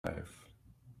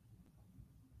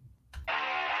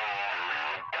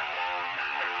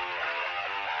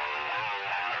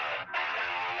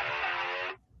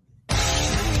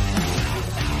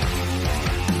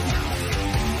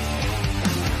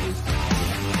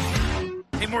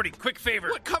Hey, Morty, quick favor.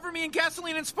 What, cover me in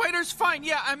gasoline and spiders? Fine,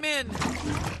 yeah, I'm in.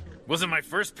 Wasn't my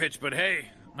first pitch, but hey,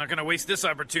 not gonna waste this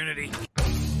opportunity.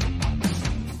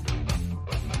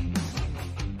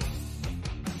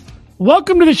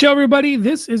 Welcome to the show, everybody.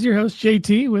 This is your host,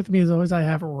 JT. With me, as always, I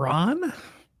have Ron.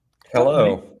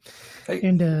 Hello. Hey.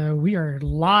 And we are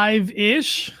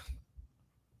live-ish,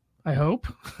 I hope.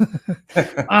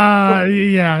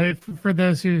 Yeah, for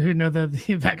those who know the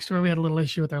backstory, we had a little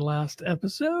issue with our last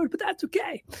episode, but that's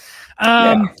okay.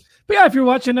 But yeah, if you're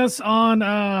watching us on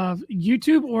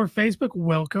YouTube or Facebook,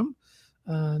 welcome.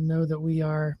 Know that we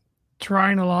are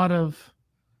trying a lot of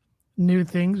new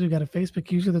things. We've got a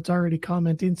Facebook user that's already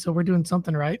commenting, so we're doing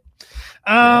something right.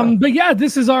 But yeah,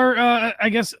 this is our, I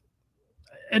guess,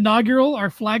 inaugural,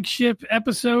 our flagship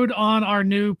episode on our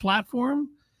new platform.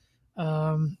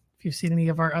 If you've seen any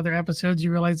of our other episodes,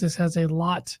 you realize this has a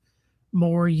lot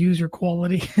more user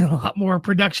quality and a lot more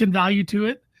production value to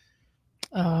it.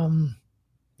 Yeah,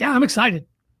 I'm excited.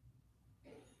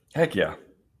 Heck yeah.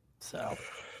 So,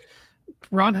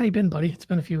 Ron, how you been, buddy? It's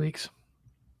been a few weeks.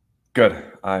 Good.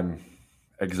 I'm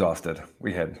exhausted.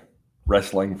 We had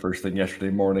wrestling first thing yesterday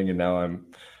morning, and now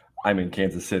I'm in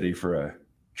Kansas City for a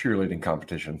cheerleading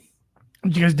competition.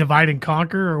 Did you guys divide and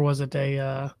conquer, or was it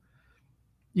a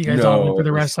you guys all went for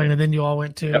the wrestling and then you all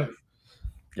went to? Yep.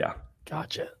 Yeah.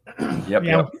 Gotcha. Yep. Yeah.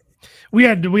 Yep. We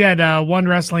had one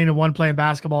wrestling and one playing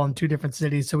basketball in two different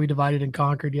cities, so we divided and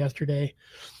conquered yesterday.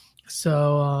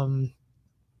 So,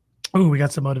 we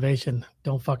got some motivation.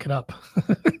 Don't fuck it up.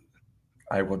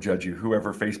 I will judge you,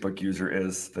 whoever Facebook user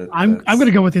is. I'm going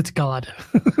to go with it's God.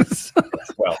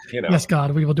 Well, you know. Yes,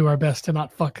 God, we will do our best to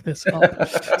not fuck this up.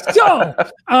 So,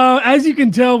 as you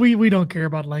can tell, we don't care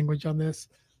about language on this.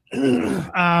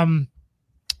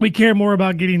 We care more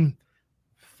about getting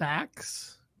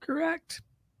facts correct.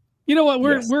 You know what?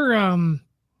 We're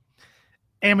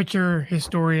amateur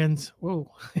historians. Whoa,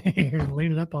 you're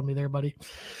leaning up on me there, buddy.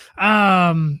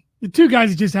 The two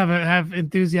guys that just have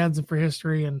enthusiasm for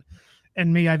history,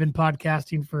 and me, I've been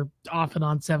podcasting for off and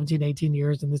on 17, 18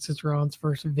 years, and this is Ron's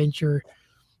first venture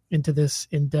into this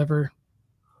endeavor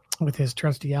with his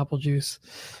trusty apple juice.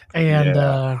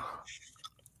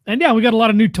 And yeah, we got a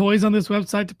lot of new toys on this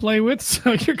website to play with,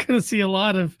 so you're going to see a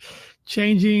lot of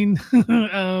changing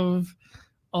of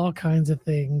all kinds of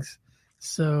things.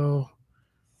 So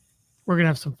we're going to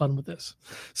have some fun with this.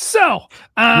 So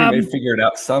we may figure it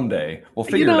out someday. We'll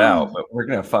figure it out, but we're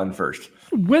going to have fun first.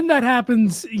 When that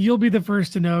happens, you'll be the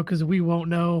first to know because we won't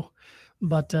know.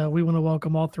 But we want to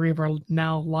welcome all three of our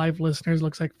now live listeners.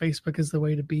 Looks like Facebook is the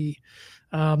way to be.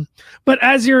 But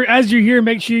as you're here,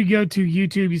 make sure you go to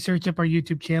YouTube. You search up our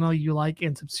YouTube channel. You like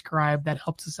and subscribe. That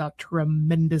helps us out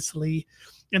tremendously.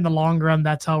 In the long run,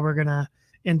 that's how we're gonna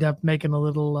end up making a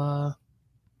little.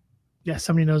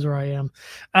 Somebody knows where I am.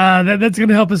 That's going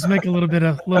to help us make a little bit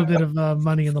of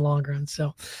money in the long run.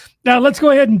 So now let's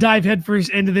go ahead and dive headfirst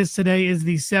into this. Today is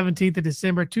the 17th of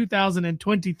December,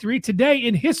 2023. Today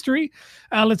in history,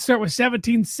 let's start with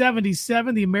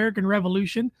 1777, the American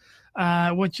Revolution,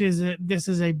 this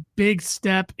is a big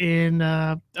step in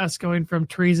us going from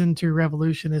treason to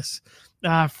revolutionists.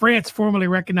 France formally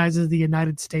recognizes the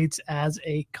United States as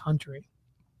a country.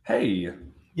 Hey.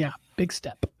 Yeah, big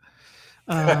step.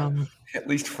 At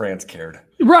least France cared,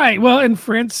 right? Well, and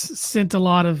France sent a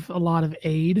lot of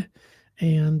aid,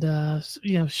 and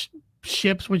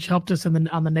ships, which helped us on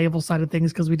the naval side of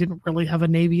things because we didn't really have a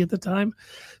navy at the time.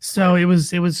 So it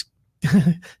was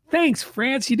thanks,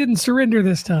 France, you didn't surrender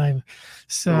this time.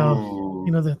 So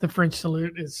the French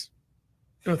salute is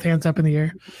both hands up in the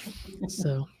air.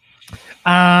 So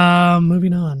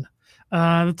moving on.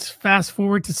 Let's fast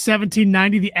forward to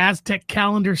 1790. The Aztec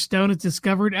calendar stone is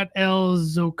discovered at El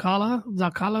Zocalo.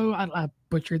 I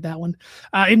butchered that one.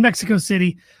 In Mexico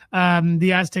City.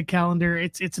 The Aztec calendar,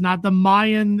 it's not the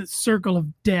Mayan circle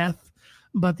of death,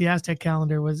 but the Aztec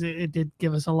calendar it did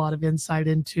give us a lot of insight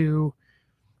into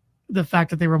the fact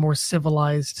that they were more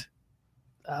civilized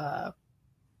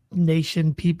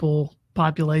nation, people,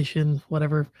 population,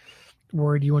 whatever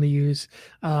word you want to use,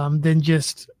 than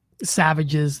just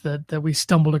savages that we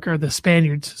stumbled across, the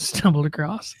Spaniards stumbled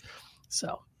across.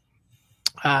 So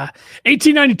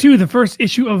 1892, the first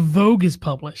issue of Vogue is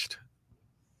published.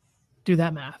 Do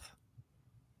that math.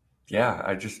 Yeah,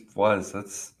 I just was.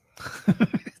 That's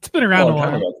it's been around a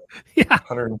while. Yeah.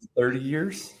 130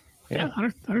 years. Yeah,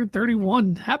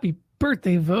 131. Happy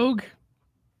birthday, Vogue.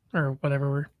 Or whatever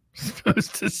we're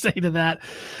supposed to say to that.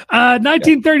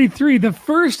 1933, the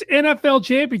first NFL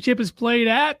championship is played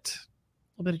at...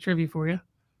 A bit of trivia for you.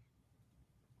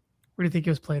 Where do you think it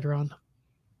was played, Ron?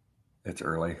 It's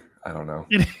early. I don't know.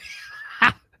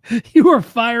 You are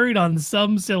firing on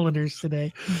some cylinders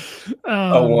today.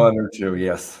 One or two,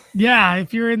 yes. Yeah,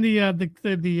 if you're in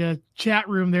the chat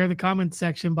room there, the comment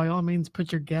section, by all means,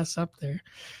 put your guess up there.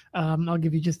 I'll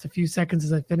give you just a few seconds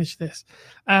as I finish this.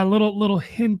 A little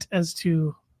hint as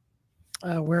to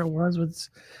where it was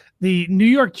the New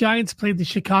York Giants played the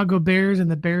Chicago Bears, and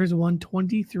the Bears won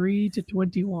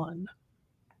 23-21.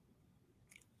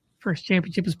 First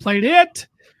championship was played at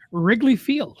Wrigley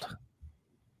Field.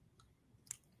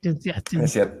 Yeah.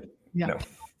 No.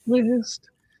 List.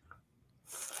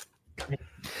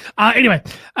 Anyway,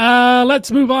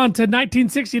 let's move on to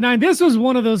 1969. This was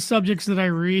one of those subjects that I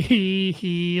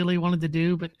really wanted to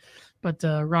do, but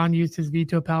Ron used his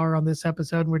veto power on this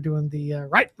episode. We're doing the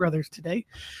Wright Brothers today.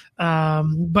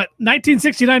 But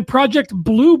 1969 Project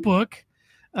Blue Book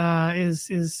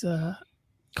is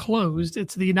closed.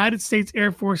 It's the United States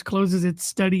Air Force closes its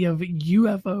study of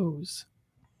UFOs.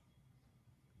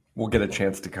 We'll get a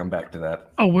chance to come back to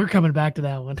that. Oh, we're coming back to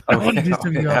that one. I want to do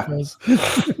some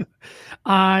UFOs.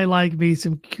 I like me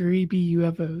some creepy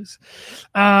UFOs.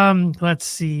 Let's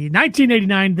see.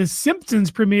 1989, The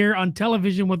Simpsons premiere on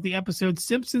television with the episode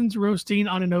Simpsons Roasting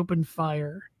on an Open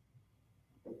Fire.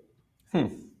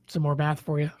 Some more math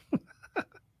for you.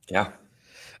 Yeah.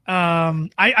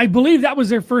 I believe that was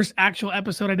their first actual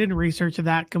episode. I didn't research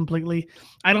that completely.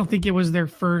 I don't think it was their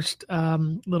first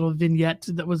little vignette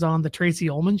that was on the Tracy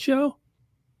Ullman show.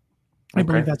 I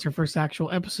believe that's her first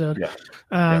actual episode. Yeah.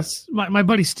 My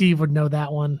buddy Steve would know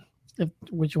that one.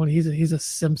 Which one? He's a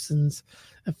Simpsons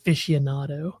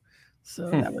aficionado.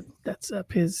 So that's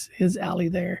up his alley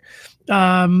there.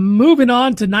 Moving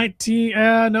on to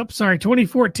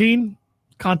 2014.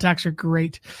 Contacts are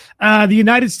great. The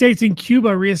United States and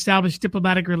Cuba reestablished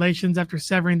diplomatic relations after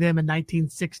severing them in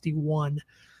 1961.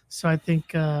 So I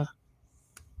think I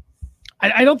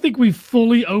don't think we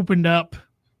fully opened up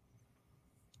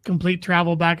complete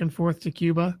travel back and forth to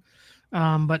Cuba.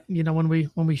 But when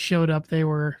we showed up, they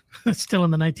were still in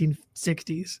the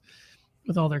 1960s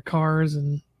with all their cars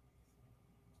and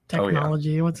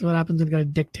technology. Oh, yeah. What happens when you got a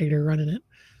dictator running it?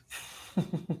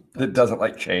 It doesn't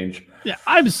like change. Yeah,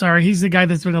 I'm sorry. He's the guy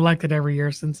that's been elected every year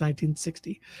since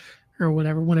 1960 or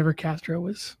whatever, whenever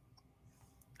Castro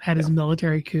had his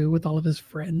military coup with all of his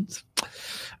friends.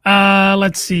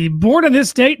 Let's see. Born on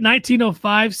this date,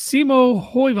 1905, Simo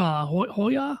Hoya. How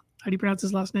do you pronounce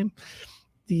his last name?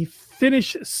 The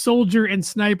Finnish soldier and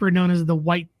sniper known as the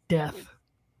White Death.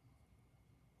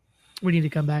 We need to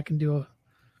come back and do a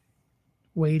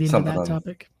wade into that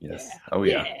topic. Yes. Yeah. Oh,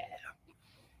 yeah.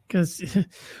 Because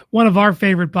one of our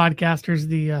favorite podcasters,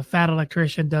 the Fat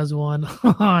Electrician, does one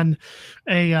on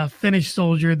a Finnish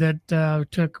soldier that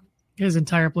took his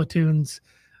entire platoon's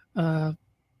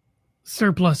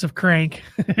surplus of crank.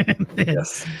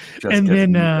 and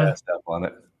then up on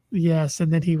it. Yes,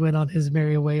 and then he went on his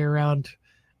merry way around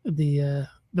the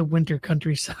winter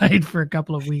countryside for a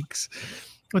couple of weeks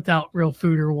without real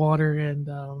food or water, and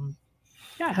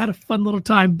I had a fun little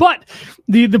time. But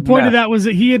the point of that was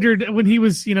that he entered when he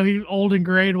was, he old and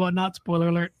gray and whatnot. Spoiler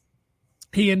alert.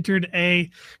 He entered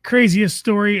a craziest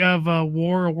story of a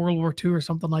war, or World War II or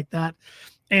something like that.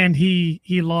 And he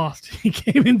lost. He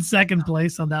came in second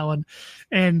place on that one.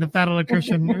 And the Fat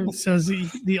Electrician says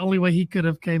the only way he could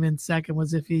have came in second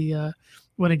was if he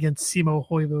went against Simo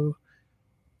Hoivu.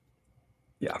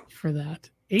 Yeah. For that.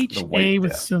 HA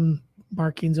with some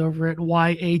markings over it.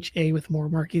 YHA with more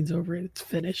markings over it. It's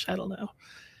Finnish. I don't know.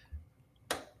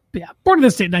 But yeah, born in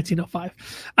this state,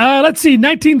 1905. Let's see,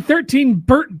 1913.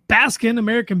 Burt Baskin,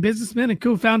 American businessman and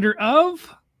co-founder of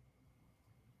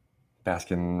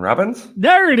Baskin Robbins.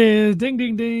 There it is. Ding,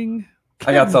 ding, ding.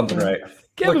 I got something right.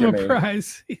 Give him a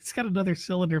prize. He's got another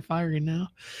cylinder firing now.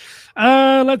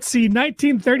 Let's see,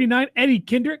 1939. Eddie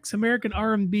Kendricks, American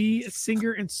R&B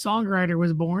singer and songwriter,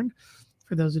 was born.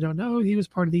 For those who don't know, he was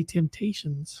part of the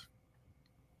Temptations.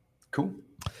 Cool.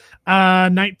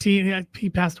 He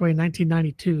passed away in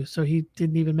 1992, so he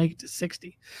didn't even make it to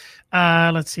 60.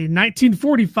 Let's see.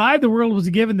 1945, the world was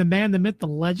given the man, the myth, the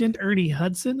legend, Ernie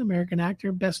Hudson, American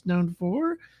actor, best known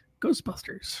for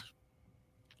Ghostbusters.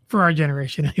 For our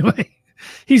generation, anyway.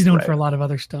 He's known for a lot of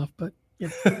other stuff, but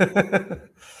let's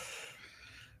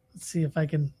see if I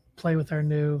can play with our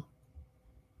new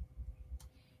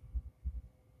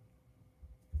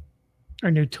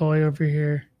toy over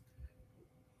here.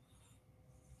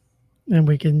 And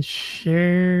we can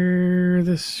share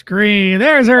the screen.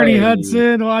 There's Ernie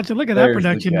Hudson. Watch it. Look at that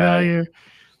production value.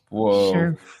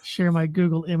 Whoa. Share my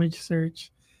Google image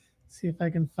search. See if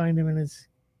I can find him in his.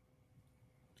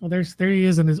 Oh, there he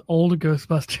is in his old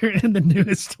Ghostbuster and the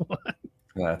newest one.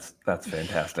 That's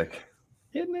fantastic.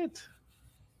 Isn't it?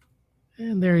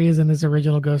 And there he is in his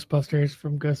original Ghostbusters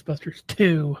from Ghostbusters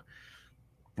 2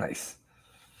 Nice.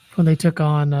 when they took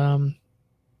on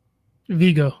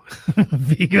Vigo.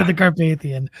 Vigo the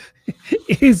Carpathian.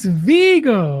 It's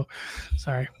Vigo.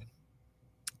 Sorry.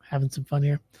 Having some fun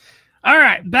here. All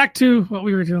right, back to what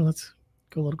we were doing. Let's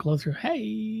go a little closer.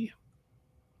 Hey.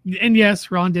 And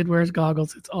yes, Ron did wear his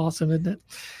goggles. It's awesome, isn't it?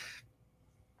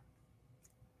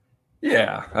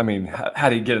 Yeah, I mean, how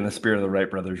do you get in the spirit of the Wright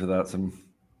Brothers without some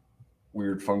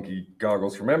weird, funky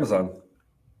goggles from Amazon?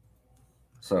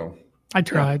 So I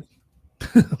tried.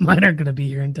 Yeah. Mine aren't going to be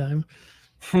here in time.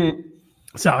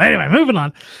 So anyway, moving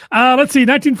on. Let's see.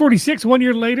 1946, 1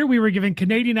 year later, we were given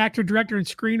Canadian actor, director, and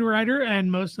screenwriter,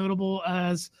 and most notable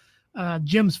as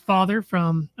Jim's father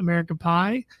from American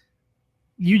Pie,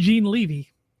 Eugene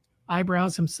Levy,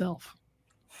 eyebrows himself.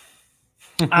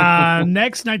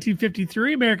 Next,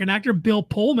 1953, American actor Bill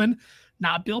Pullman,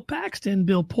 not Bill Paxton,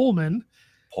 Bill Pullman.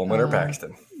 Pullman or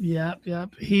Paxton?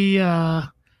 Yep. He,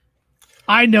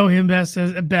 I know him best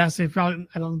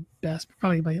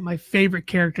probably my favorite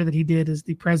character that he did is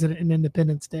the president in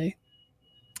Independence Day.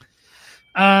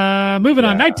 Moving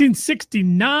on,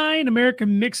 1969,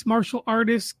 American mixed martial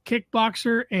artist,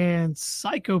 kickboxer, and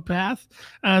psychopath,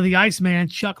 the Iceman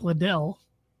Chuck Liddell.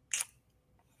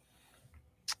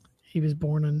 He was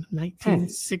born in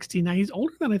 1969. He's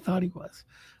older than I thought he was,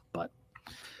 but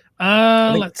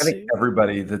I think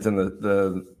everybody that's in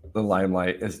the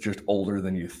limelight is just older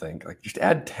than you think. Like, just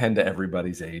add 10 to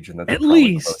everybody's age, and that's at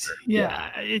least,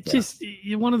 yeah. It's just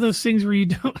one of those things where you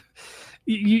don't.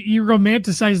 You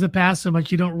romanticize the past so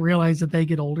much you don't realize that they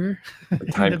get older. The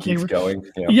time keeps going.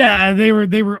 Yeah, they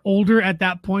were older at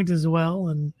that point as well,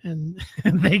 and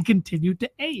they continue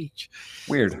to age.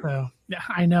 Weird. So, yeah,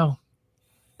 I know.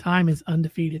 Time is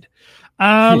undefeated.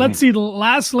 Let's see.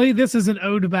 Lastly, this is an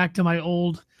ode back to my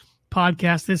old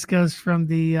podcast. This goes from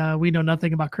the We Know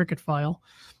Nothing About Cricket file.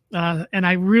 And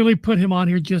I really put him on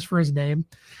here just for his name.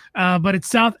 But it's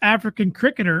South African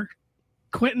cricketer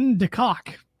Quinton de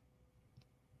Kock.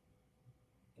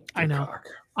 I know.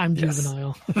 I'm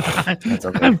juvenile. That's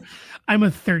okay. I'm a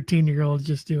 13-year-old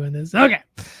just doing this. Okay.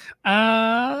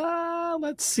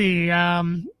 Let's see.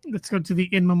 Let's go to the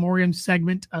in memoriam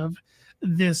segment of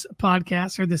this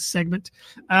podcast or this segment.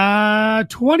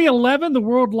 2011, the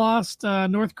world lost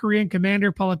North Korean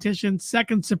commander, politician,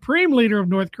 second supreme leader of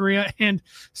North Korea, and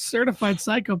certified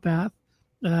psychopath,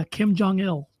 Kim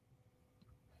Jong-il.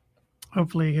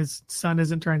 Hopefully his son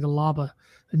isn't trying to lob a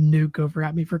nuke over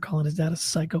at me for calling his dad a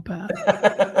psychopath.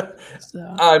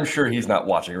 So, I'm sure he's not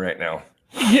watching right now.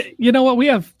 You know what? We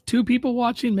have 2 people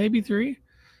watching, maybe 3.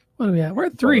 What are we at? We're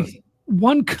at 3.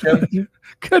 One could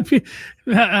be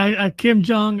Kim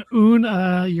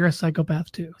Jong-un. You're a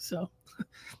psychopath too. So,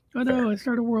 oh no, I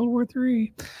started World War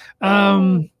III.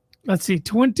 Let's see.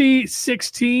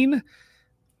 2016,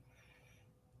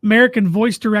 American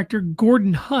voice director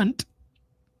Gordon Hunt.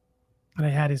 And I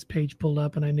had his page pulled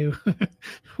up, and I knew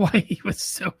why he was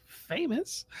so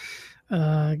famous.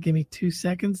 Give me 2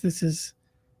 seconds. This is.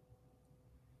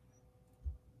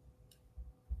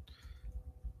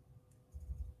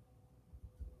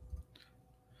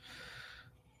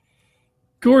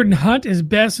 Gordon Hunt is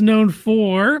best known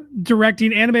for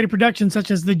directing animated productions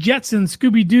such as The Jetsons,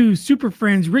 Scooby-Doo, Super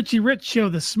Friends, Richie Rich Show,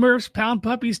 The Smurfs, Pound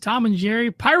Puppies, Tom and Jerry,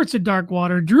 Pirates of Dark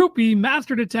Water, Droopy,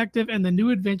 Master Detective, and The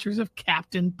New Adventures of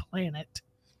Captain Planet.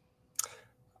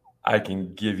 I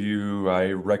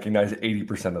recognize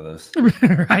 80% of those.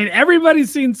 Right.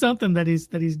 Everybody's seen something that he's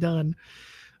done.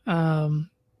 Born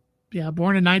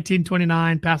in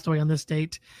 1929, passed away on this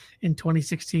date in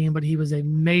 2016, but he was a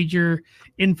major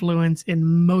influence in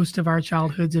most of our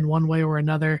childhoods in one way or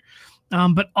another.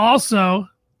 But also,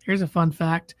 here's a fun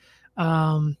fact.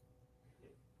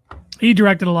 He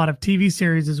directed a lot of TV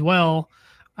series as well,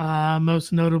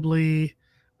 most notably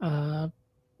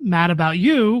Mad About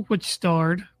You, which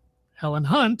starred Helen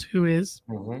Hunt, who is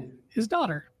his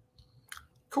daughter.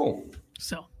 Cool.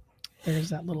 So there's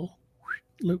that little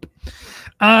loop.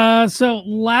 So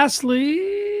lastly,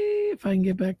 if I can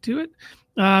get back to it,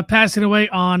 passing away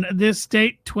on this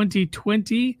date,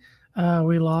 2020,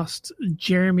 we lost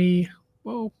Jeremy.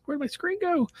 Whoa, where'd my screen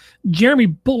go? Jeremy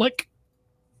Bullock.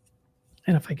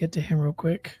 And if I get to him real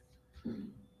quick.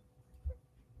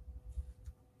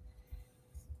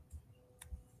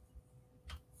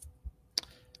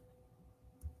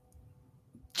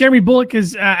 Jeremy Bullock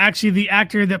is actually the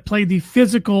actor that played he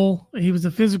was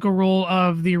the physical role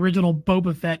of the original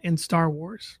Boba Fett in Star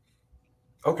Wars.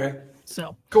 Okay.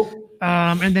 So cool.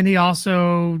 And then he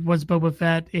also was Boba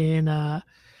Fett in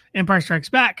Empire Strikes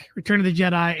Back, Return of the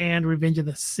Jedi, and Revenge of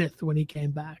the Sith when he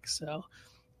came back. So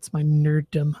it's my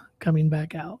nerddom coming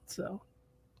back out. So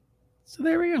So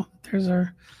there we go. There's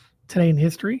our today in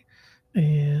history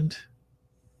and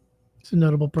some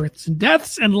notable births and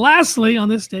deaths. And lastly, on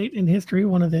this date in history,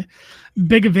 one of the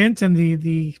big events and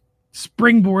the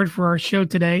springboard for our show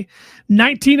today,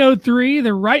 1903,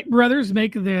 the Wright brothers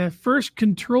make the first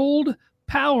controlled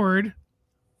powered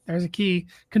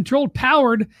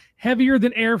heavier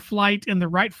than air flight in the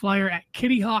Wright Flyer at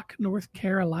Kitty Hawk, North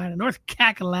Carolina, North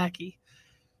Kakalaki.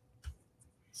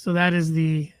 So that is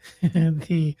the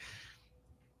the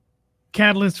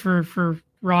catalyst for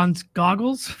Ron's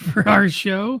goggles for our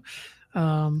show,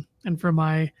 and for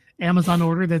my Amazon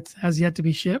order that has yet to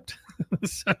be shipped.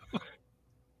 So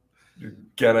you're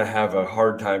gonna have a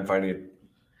hard time finding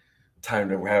time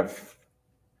to have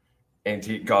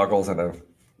antique goggles and a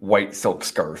white silk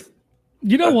scarf.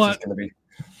 You know what? Just gonna be...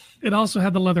 It also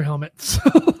had the leather helmet, so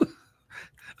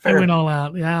I went all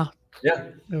out. Yeah.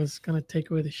 It was gonna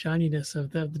take away the shininess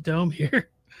of the dome here.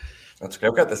 That's okay.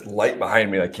 I've got this light behind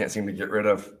me that I can't seem to get rid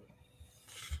of.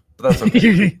 But that's okay.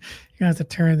 You're gonna have to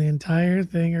turn the entire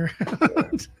thing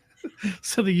around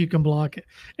so that you can block it,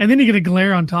 and then you get a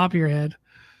glare on top of your head.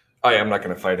 I'm not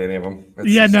going to fight any of them.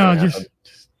 Just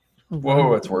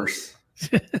whoa, it's worse.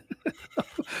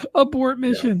 Abort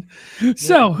mission. Yeah.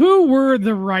 So, who were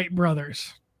the Wright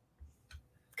brothers?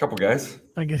 A couple guys.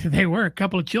 I guess they were a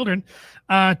couple of children.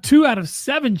 2 out of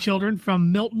 7 children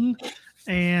from Milton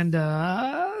and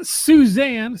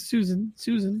Susan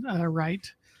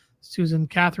Wright, Susan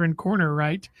Catherine Corner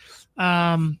Wright.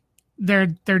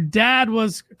 Their dad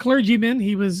was a clergyman.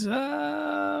 He was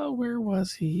where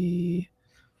was he?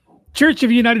 Church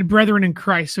of United Brethren in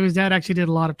Christ. So his dad actually did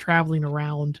a lot of traveling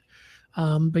around.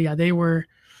 But yeah, they were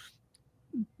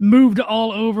moved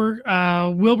all over.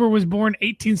 Wilbur was born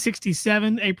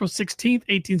 1867, April 16th,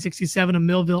 1867 in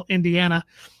Millville, Indiana.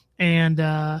 And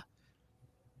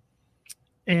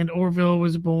Orville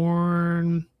was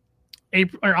born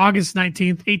August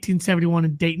 19th, 1871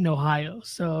 in Dayton, Ohio.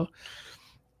 So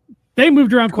they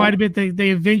moved around quite a bit.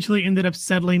 They eventually ended up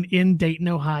settling in Dayton,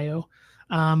 Ohio.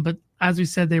 But as we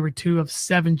said, they were 2 of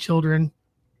 7 children.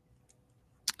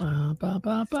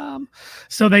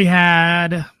 So they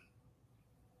had,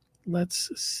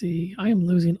 let's see. I am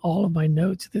losing all of my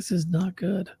notes. This is not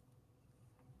good.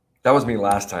 That was me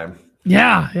last time.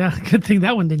 Yeah. Good thing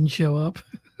that one didn't show up.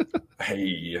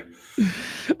 Hey.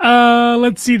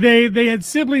 Let's see. They had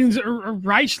siblings,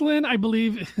 Reichlin, I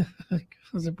believe.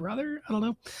 Was a brother? I don't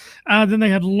know. Then they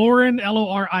had Lauren,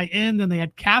 Lorin. Then they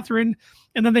had Catherine.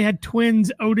 And then they had twins,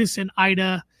 Otis and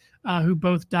Ida, who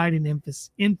both died in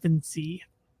infancy.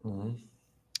 Mm-hmm.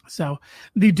 So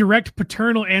the direct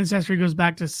paternal ancestry goes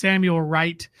back to Samuel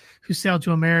Wright, who sailed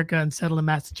to America and settled in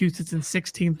Massachusetts in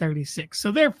 1636.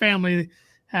 So their family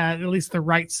had, at least the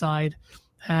right side,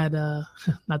 had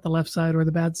not the left side or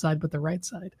the bad side, but the right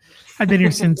side, had been here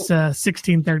since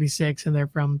 1636, and they're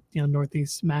from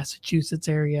northeast Massachusetts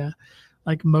area,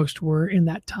 like most were in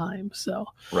that time. So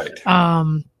right.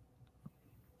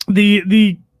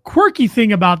 The quirky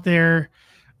thing about their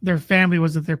family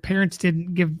was that their parents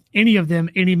didn't give any of them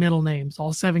any middle names.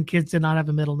 All 7 kids did not have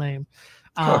a middle name.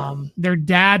 Their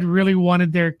dad really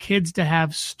wanted their kids to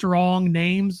have strong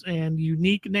names and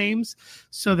unique names.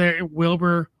 So they're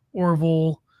Wilbur,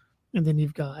 Orville, and then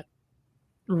you've got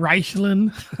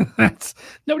Reichlin. That's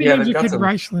nobody names a kid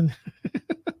Reichlin.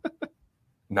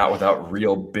 Not without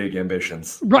real big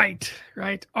ambitions. Right.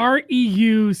 Reuchlin.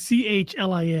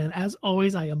 As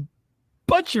always, I am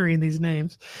butchering these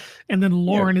names. And then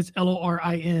Lauren is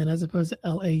Lorin as opposed to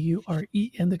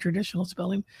Lauren, the traditional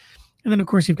spelling. And then, of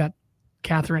course, you've got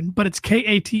Catherine, but it's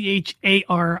Katharine.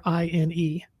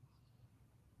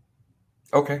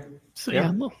 Okay. So,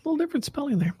 a little different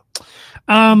spelling there.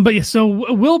 But yeah,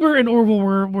 so Wilbur and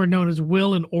Orville were known as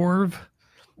Will and Orv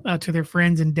to their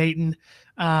friends in Dayton.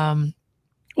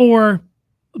 Or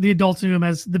the adults knew them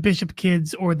as the Bishop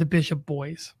kids or the Bishop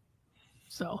boys.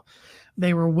 So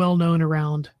they were well known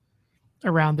around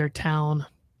their town.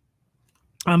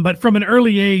 But from an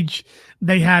early age,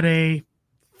 they had a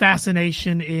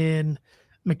fascination in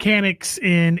mechanics,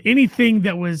 in anything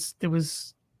that was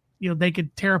they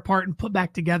could tear apart and put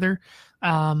back together.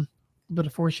 Bit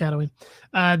of foreshadowing.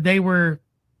 They were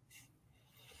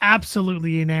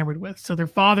absolutely enamored with. So their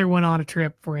father went on a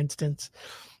trip, for instance,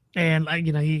 and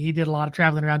he did a lot of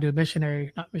traveling around doing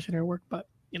not missionary work, but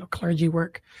clergy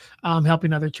work,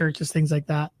 helping other churches, things like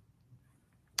that.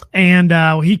 And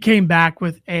he came back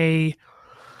with a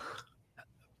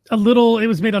little. It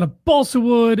was made out of balsa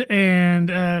wood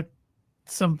and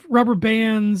some rubber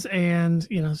bands and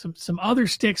some other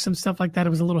sticks, some stuff like that. It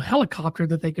was a little helicopter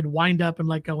that they could wind up and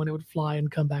let go, and it would fly and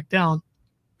come back down.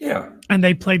 Yeah. And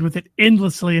they played with it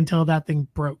endlessly until that thing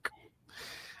broke.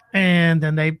 And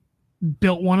then they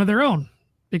built one of their own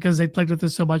because they played with it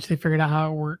so much, they figured out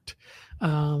how it worked.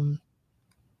 And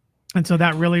so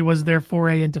that really was their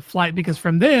foray into flight, because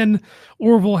from then,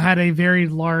 Orville had a very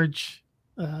large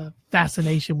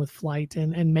fascination with flight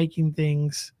and making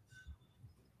things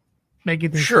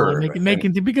Sure. fly,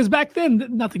 because back then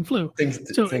nothing flew. Things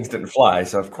didn't fly,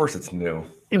 so of course it's new.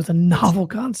 It was a novel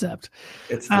concept.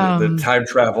 It's the time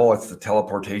travel, it's the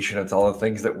teleportation, it's all the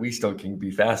things that we still can be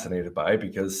fascinated by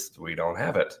because we don't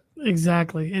have it.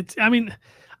 Exactly. I don't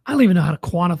even know how to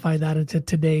quantify that into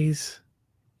today's.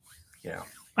 Yeah.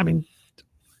 I mean,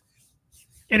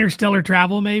 interstellar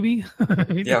travel, maybe.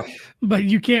 Yeah. But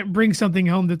you can't bring something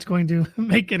home that's going to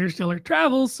make interstellar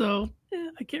travel, so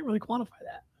I can't really quantify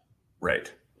that.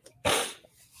 Right.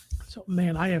 So,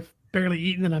 man, I have barely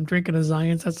eaten and I'm drinking a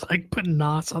Zions. That's like putting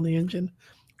NOS on the engine.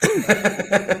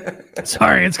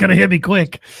 Sorry, it's going to hit me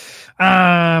quick.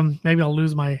 Maybe I'll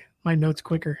lose my notes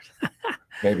quicker.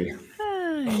 Maybe.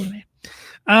 Anyway.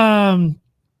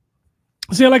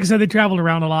 So, like I said, they traveled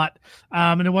around a lot.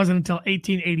 And it wasn't until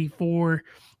 1884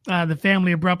 the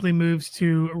family abruptly moves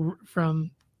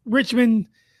from Richmond,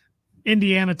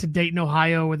 Indiana, to Dayton,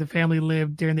 Ohio, where the family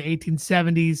lived during the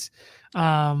 1870s.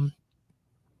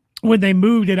 When they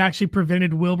moved, it actually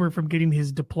prevented Wilbur from getting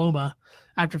his diploma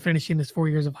after finishing his 4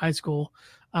 years of high school.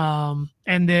 And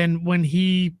then when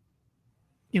he,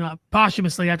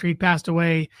 posthumously after he passed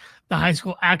away, the high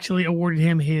school actually awarded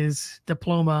him his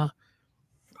diploma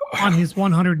on his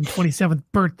 127th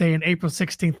birthday on April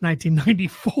 16th,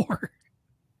 1994.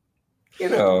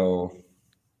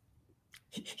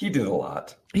 He did a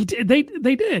lot. He did. They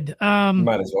did.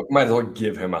 Might as well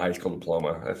give him a high school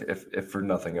diploma if for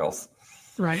nothing else.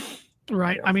 Right.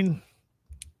 Yeah. I mean,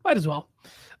 might as well.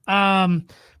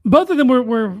 Both of them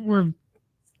were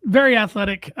very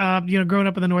athletic. Growing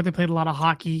up in the North, they played a lot of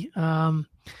hockey.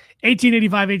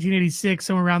 1885, 1886,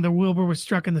 somewhere around there, Wilbur was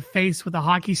struck in the face with a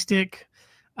hockey stick,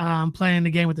 playing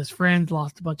the game with his friends,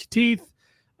 lost a bunch of teeth.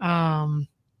 And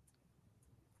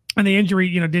the injury,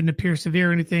 didn't appear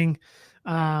severe or anything.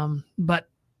 But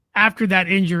after that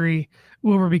injury,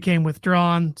 Wilbur became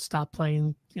withdrawn, stopped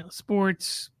playing,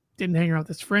 sports, didn't hang around with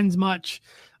his friends much.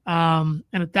 And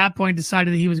at that point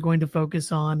decided that he was going to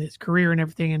focus on his career and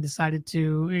everything, and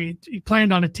he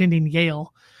planned on attending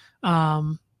Yale.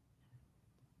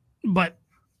 But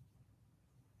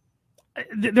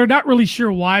they're not really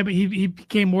sure why, but he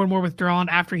became more and more withdrawn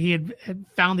after he had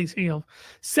found these,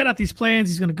 set out these plans.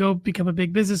 He's going to go become a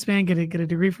big businessman, get a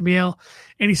degree from Yale.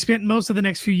 And he spent most of the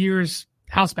next few years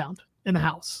housebound in the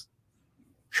house.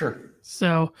 Sure.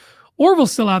 So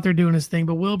Orville's still out there doing his thing,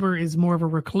 but Wilbur is more of a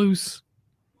recluse.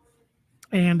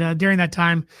 And during that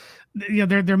time,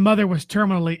 their mother was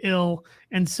terminally ill.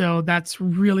 And so that's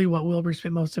really what Wilbur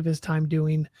spent most of his time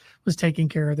doing, was taking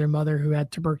care of their mother, who had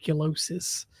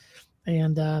tuberculosis.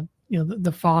 And,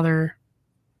 the father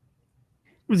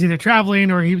was either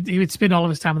traveling or he would spend all of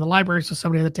his time in the library. So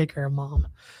somebody had to take care of mom.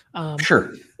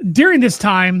 Sure. During this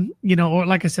time, or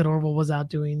like I said, Orville was out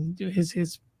doing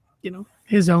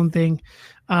his own thing.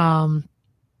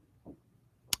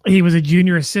 He was a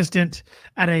junior assistant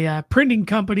at a printing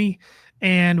company.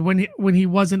 And when he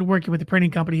wasn't working with the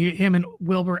printing company, him and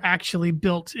Wilbur actually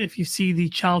built, if you see the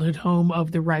childhood home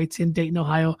of the Wrights in Dayton,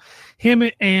 Ohio, him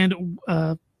and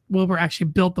Wilbur actually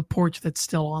built the porch that's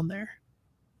still on there.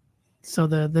 So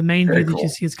the main Very view that cool. you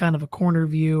see is kind of a corner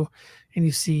view, and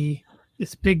you see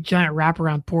this big giant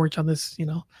wraparound porch on this,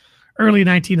 early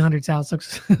 1900s house.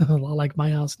 Looks a lot like my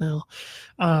house now.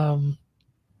 Yeah,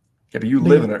 but you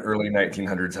live in an early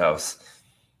 1900s house.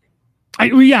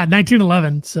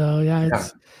 1911. So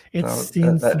it's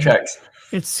seen that checks.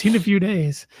 It's seen a few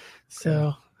days.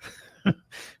 So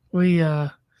we're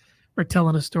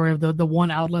telling a story of the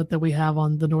one outlet that we have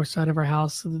on the north side of our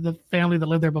house. The family that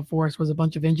lived there before us was a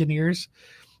bunch of engineers,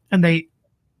 and they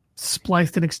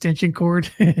spliced an extension cord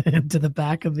into the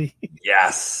back of the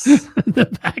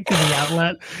back of the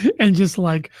outlet, and just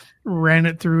like ran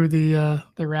it through the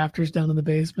rafters down in the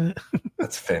basement.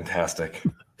 That's fantastic.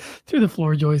 Through the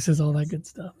floor joists, all that good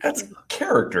stuff. That's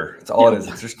character. That's all it is.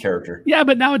 It's just character. Yeah,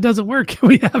 but now it doesn't work.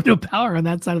 We have no power on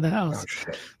that side of the house. Oh,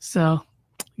 shit. So,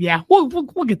 yeah, we'll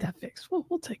get that fixed. We'll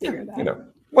take care of that.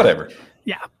 Whatever.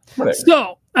 Yeah. Whatever.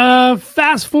 So,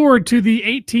 fast forward to the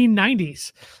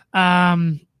 1890s.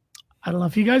 I don't know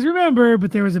if you guys remember,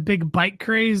 but there was a big bike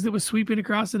craze that was sweeping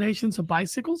across the nation. So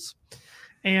bicycles,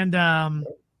 and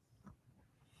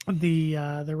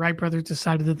the Wright brothers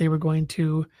decided that they were going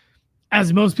to,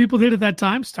 as most people did at that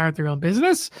time, start their own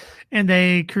business, and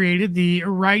they created the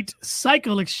Wright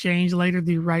Cycle Exchange, later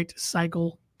the Wright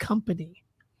Cycle Company.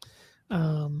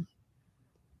 So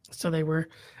they were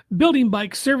building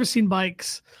bikes, servicing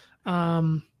bikes,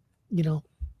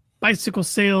 bicycle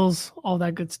sales, all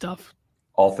that good stuff.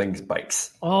 All things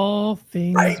bikes. All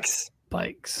things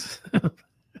bikes.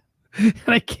 And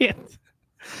I can't.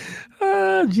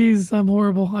 Oh, geez, I'm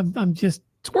horrible. I'm just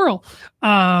squirrel.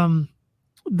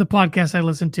 The podcast I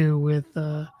listened to with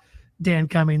Dan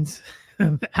Cummings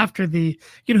after who the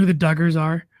Duggars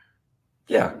are?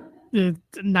 Yeah. The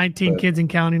 19 kids and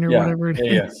counting or whatever it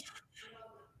is.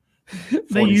 Yeah.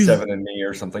 47 and me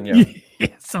or something. Yeah.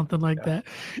 Something like that.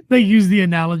 They use the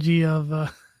analogy of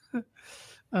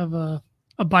a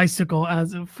bicycle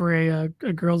as for a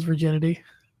girl's virginity.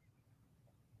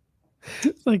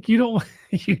 It's like you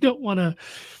don't want to,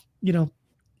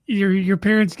 your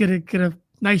parents get a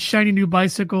nice shiny new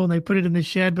bicycle and they put it in the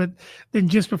shed, but then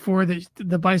just before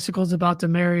the bicycle's about to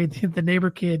marry, the neighbor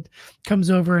kid comes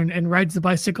over and rides the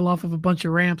bicycle off of a bunch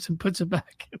of ramps and puts it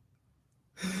back.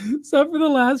 So for the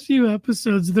last few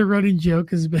episodes, the running joke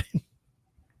has been,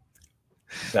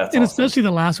 that's and awesome. especially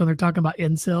the last one, they're talking about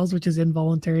incels, which is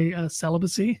involuntary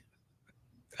celibacy.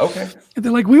 Okay. And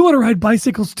they're like, we want to ride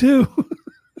bicycles too.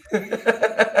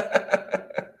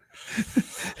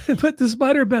 But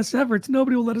despite our best efforts,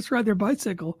 nobody will let us ride their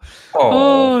bicycle.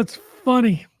 Oh, it's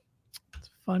funny. It's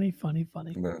funny.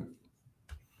 Man.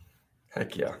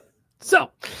 Heck yeah.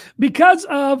 So, because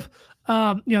of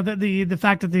the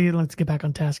fact that let's get back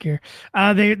on task here.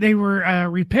 They were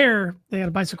repair. They had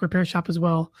a bicycle repair shop as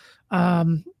well.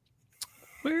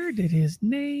 Where did his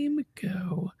name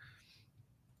go?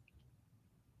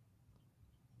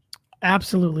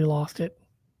 Absolutely lost it.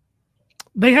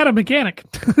 They had a mechanic.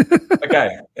 A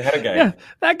guy. They had a guy. Yeah,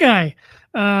 that guy.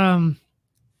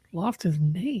 Lost his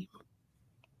name.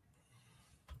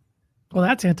 Well,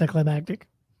 that's anticlimactic.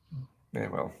 Yeah,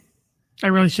 well. I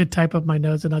really should type up my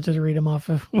notes and not just read them off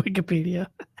of Wikipedia.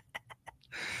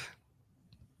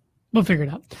 We'll figure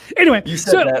it out. Anyway. You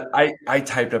said that. I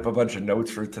typed up a bunch of notes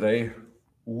for today.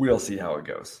 We'll see how it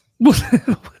goes. We'll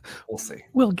see.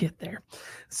 We'll get there.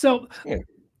 So,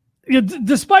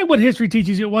 despite what history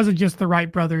teaches you, it wasn't just the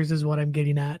Wright brothers, is what I'm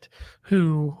getting at,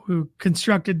 who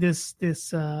constructed this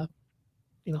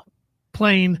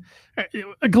plane,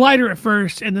 a glider at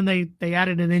first, and then they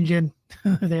added an engine.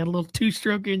 They had a little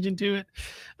 2-stroke engine to it,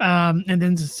 and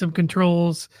then some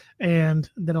controls, and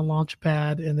then a launch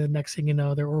pad, and then next thing you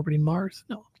know, they're orbiting Mars.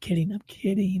 No, I'm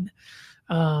kidding.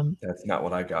 That's not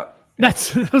what I got.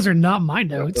 Those are not my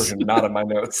notes. Those are not in my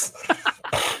notes.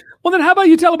 Well, then how about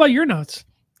you tell about your notes?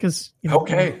 Because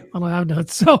okay, I don't have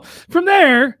notes. So from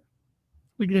there,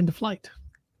 we get into flight.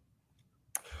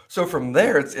 So from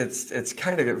there, it's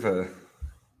kind of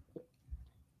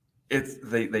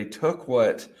they took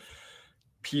what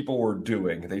people were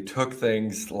doing. They took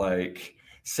things like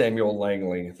Samuel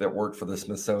Langley that worked for the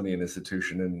Smithsonian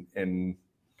Institution in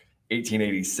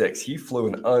 1886. He flew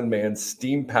an unmanned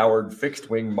steam-powered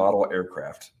fixed-wing model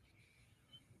aircraft.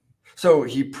 So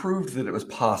he proved that it was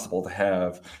possible to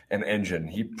have an engine.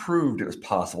 He proved it was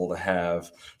possible to have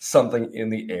something in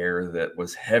the air that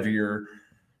was heavier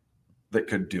that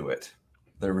could do it.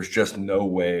 There was just no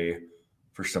way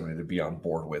for somebody to be on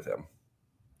board with him.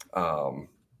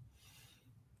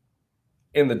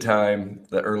 In the time,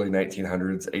 the early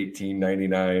 1900s,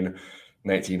 1899,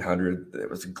 1900, it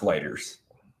was gliders.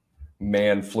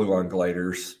 Man flew on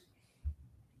gliders.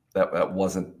 That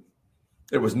wasn't,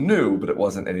 it was new, but it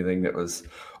wasn't anything that was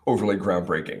overly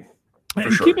groundbreaking.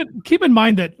 And sure. Keep in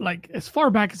mind that, like, as far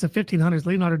back as the 1500s,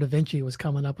 Leonardo da Vinci was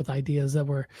coming up with ideas that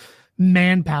were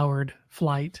man-powered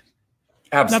flight.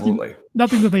 Absolutely.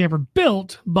 Nothing that they ever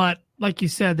built, but like you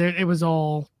said, it was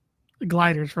all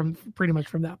gliders from pretty much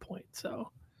from that point.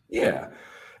 So yeah,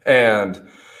 and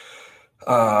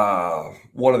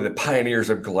one of the pioneers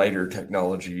of glider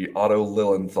technology, Otto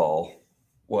Lilienthal,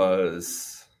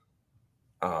 was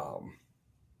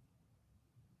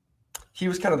he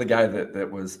was kind of the guy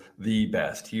that was the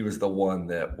best. He was the one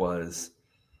that was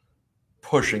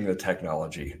pushing the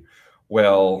technology.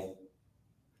 Well,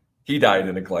 he died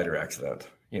in a glider accident.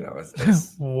 You know,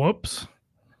 whoops.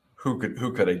 Who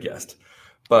could have guessed?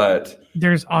 But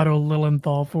there's Otto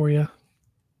Lilienthal for you.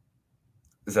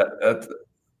 Is that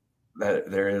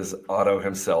there is Otto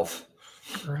himself,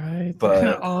 right?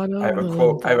 But Otto I have a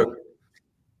quote.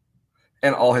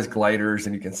 And all his gliders,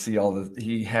 and you can see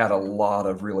he had a lot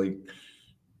of really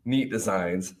neat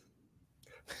designs.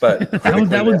 But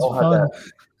that one's fun.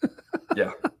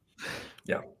 Yeah.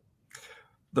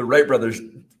 The Wright brothers,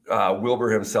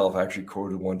 Wilbur himself actually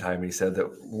quoted one time. He said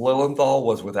that Lilienthal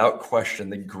was without question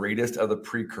the greatest of the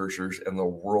precursors, and the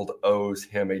world owes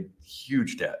him a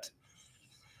huge debt.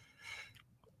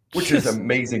 Which is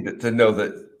amazing to know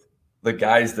that the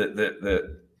guys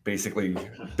that basically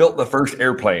built the first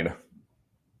airplane.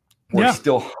 We're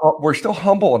still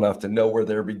humble enough to know where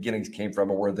their beginnings came from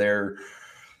and where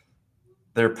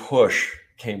their push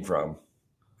came from.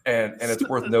 And it's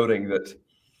worth noting that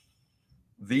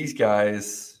these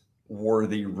guys were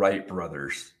the Wright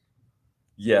brothers.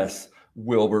 Yes,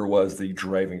 Wilbur was the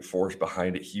driving force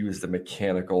behind it. He was the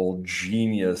mechanical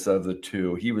genius of the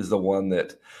two. He was the one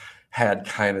that had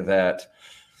kind of that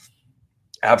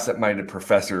absent-minded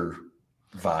professor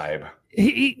vibe.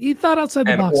 He thought outside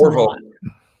the box.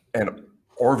 And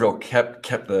Orville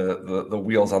kept the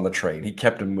wheels on the train. He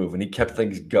kept them moving. He kept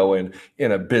things going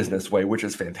in a business way, which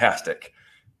is fantastic.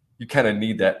 You kind of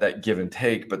need that give and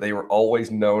take, but they were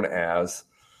always known as,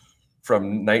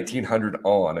 from 1900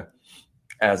 on,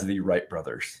 as the Wright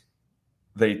brothers.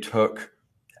 They took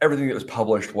everything that was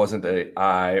published wasn't a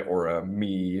I or a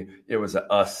me. It was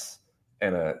a us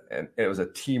and it was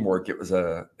a teamwork. It was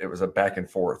a back and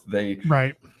forth. They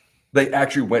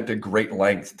actually went to great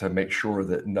lengths to make sure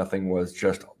that nothing was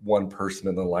just one person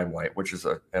in the limelight, which is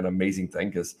an amazing thing,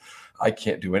 because I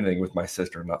can't do anything with my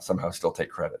sister and not somehow still take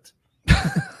credit.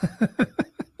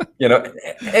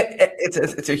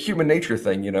 It's a human nature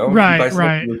thing,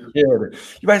 Right.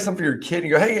 You buy something for your kid and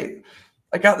you go, hey,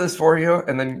 I got this for you.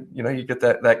 And then, you get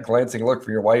that glancing look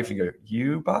from your wife and you go,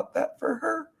 you bought that for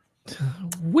her?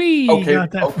 We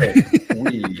got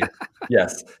that.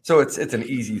 Yes. So it's an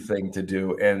easy thing to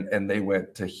do. And they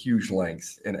went to huge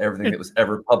lengths in everything that was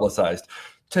ever publicized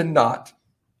to not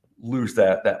lose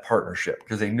that partnership,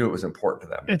 because they knew it was important to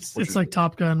them. It's like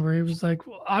Top Gun, where he was like,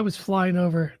 well, I was flying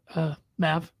over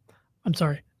Mav. I'm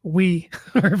sorry. We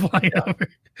are flying over.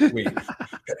 We.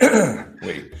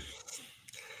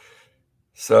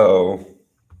 So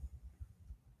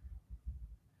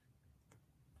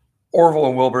Orville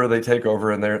and Wilbur, they take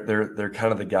over, and they're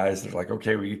kind of the guys that are like,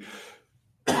 okay, we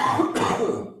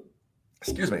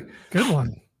excuse me. Good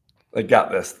one. They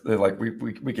got this. They're like, we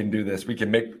can do this. We can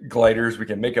make gliders. We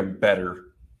can make them better,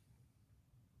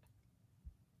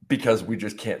 because we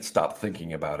just can't stop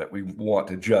thinking about it. We want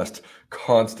to just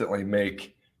constantly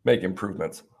make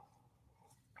improvements.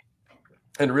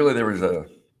 And really, there was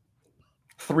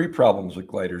three problems with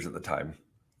gliders at the time.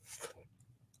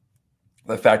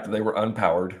 The fact that they were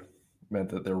unpowered meant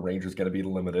that their range was going to be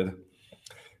limited.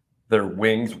 Their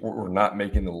wings were not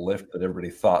making the lift that everybody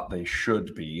thought they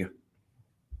should be.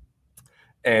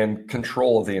 And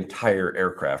control of the entire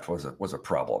aircraft was a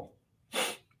problem.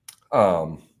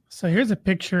 So here's a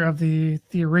picture of the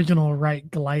original Wright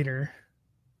glider.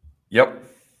 Yep.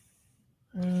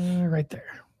 Right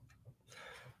there.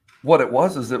 What it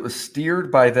was is it was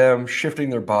steered by them shifting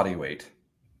their body weight,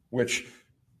 which,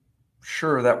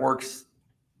 sure, that works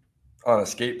on a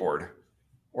skateboard,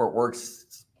 or it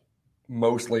works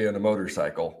mostly in a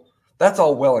motorcycle. That's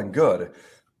all well and good.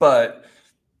 But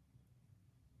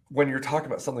when you're talking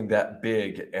about something that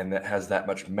big and that has that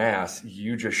much mass,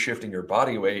 you just shifting your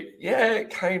body weight,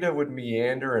 it kind of would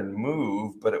meander and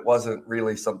move, but it wasn't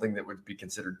really something that would be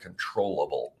considered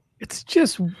controllable. It's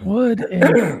just wood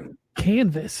and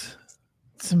canvas,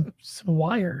 some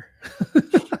wire.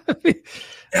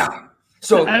 Yeah.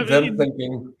 So them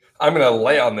thinking, I'm going to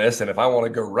lay on this, and if I want to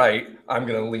go right, I'm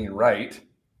going to lean right.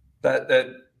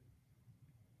 That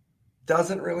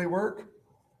doesn't really work.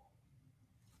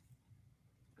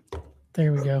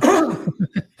 There we go.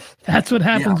 That's what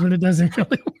happens when it doesn't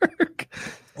really work.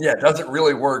 Yeah, it doesn't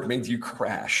really work. It means you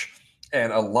crash.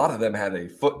 And a lot of them had a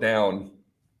foot down,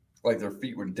 like their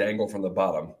feet would dangle from the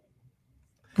bottom.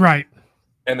 Right.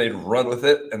 And they'd run with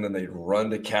it, and then they'd run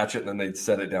to catch it, and then they'd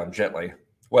set it down gently.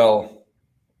 Well,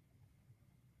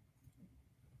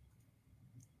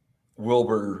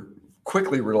 Wilbur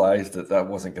quickly realized that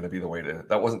wasn't going to be the way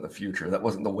that wasn't the future. That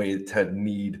wasn't the way to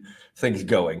need things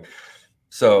going.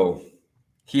 So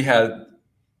he had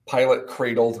pilot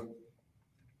cradled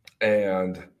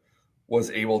and was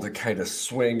able to kind of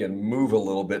swing and move a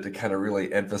little bit to kind of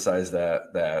really emphasize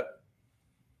that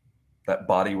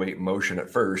body weight motion at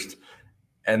first.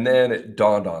 And then it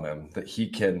dawned on him that he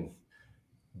can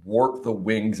warp the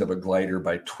wings of a glider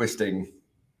by twisting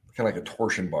kind of like a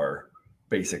torsion bar,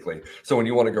 basically. So when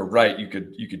you want to go right, you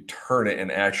could turn it,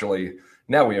 and actually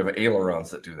now we have ailerons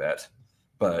that do that.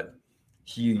 But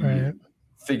he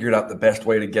figured out the best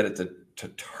way to get it to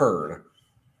turn,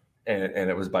 and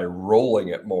it was by rolling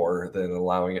it more than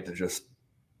allowing it to just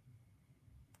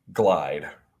glide.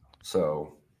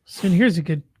 So here's a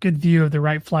good view of the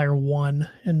Wright Flyer 1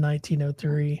 in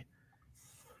 1903.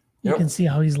 You can see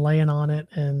how he's laying on it,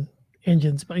 and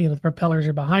engines, but the propellers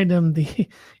are behind him. The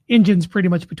engine's pretty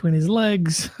much between his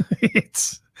legs.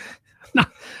 It's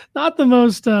not the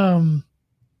most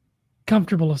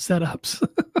comfortable of setups.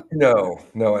 No,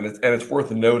 and it's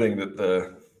worth noting that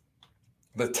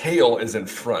the tail is in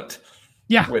front.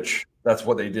 Yeah. Which that's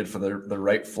what they did for the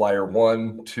Wright Flyer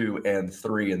 1, 2, and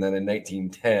 3. And then in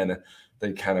 1910,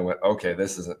 they kind of went, okay,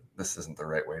 this isn't the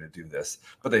right way to do this.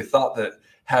 But they thought that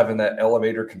having that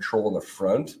elevator control in the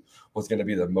front was going to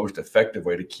be the most effective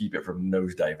way to keep it from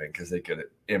nosediving because they could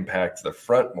impact the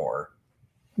front more.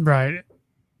 Right.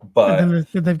 But and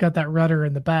then they've got that rudder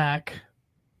in the back.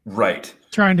 Right.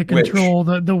 Trying to control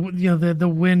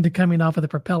the wind coming off of the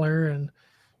propeller and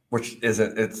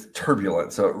it's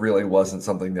turbulent, so it really wasn't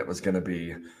something that was going to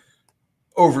be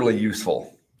overly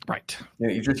useful. Right.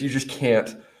 You just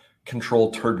can't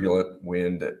control turbulent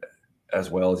wind as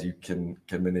well as you can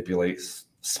manipulate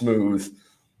smooth,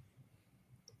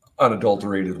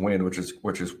 unadulterated wind, which is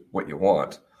what you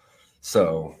want.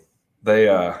 So they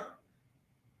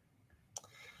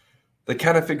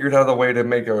kind of figured out a way to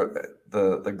make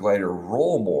the glider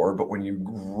roll more, but when you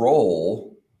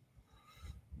roll,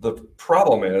 the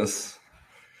problem is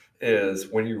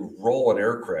when you roll an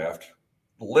aircraft,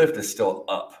 lift is still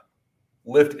up.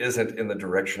 Lift isn't in the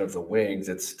direction of the wings;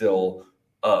 it's still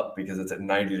up because it's at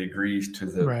 90 degrees to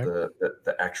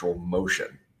the actual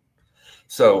motion.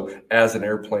 So as an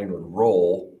airplane would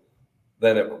roll,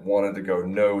 then it wanted to go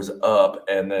nose up,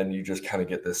 and then you just kind of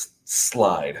get this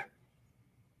slide.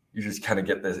 You just kind of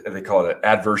get this, they call it an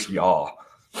adverse yaw.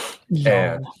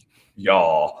 And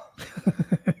yaw.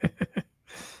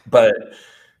 But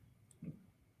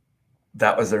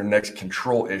that was their next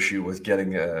control issue, was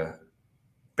getting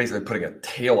basically putting a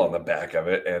tail on the back of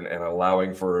it and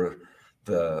allowing for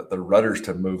the rudders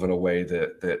to move in a way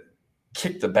that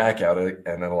kicked the back out of it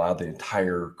and then allowed the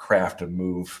entire craft to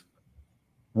move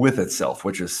with itself,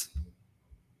 which is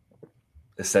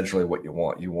essentially what you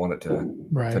want. You want it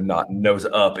to not nose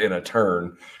up in a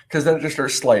turn, because then it just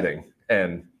starts sliding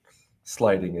and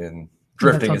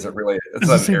drifting isn't really, it's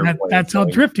not an airplane. That's how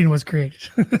drifting was created.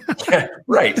 Yeah,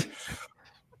 right.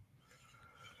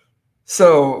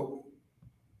 So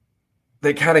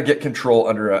they kind of get control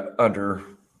under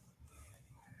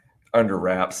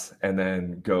wraps and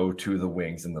then go to the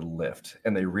wings and the lift.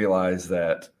 And they realize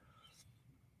that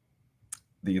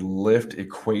the lift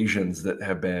equations that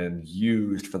have been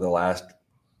used for the last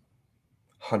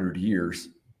 100 years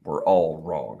were all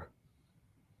wrong.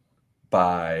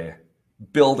 By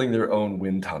building their own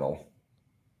wind tunnel,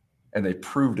 and they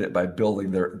proved it by building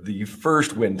the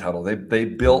first wind tunnel. They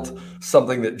built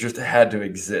something that just had to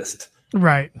exist.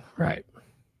 Right.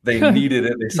 They needed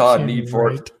it. They saw a need for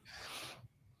it.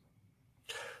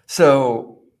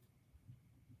 So,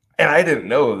 and I didn't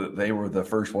know that they were the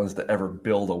first ones to ever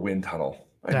build a wind tunnel.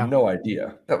 I had no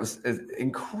idea. That was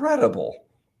incredible.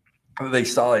 They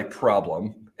saw a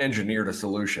problem, engineered a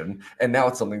solution, and now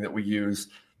it's something that we use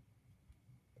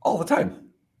all the time.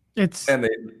 It's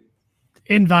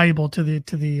invaluable to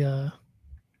the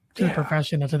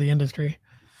profession and to the industry.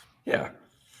 Yeah.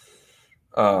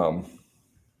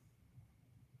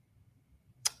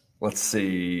 Let's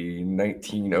see.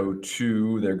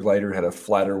 1902, their glider had a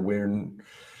flatter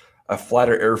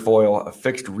airfoil, a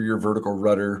fixed rear vertical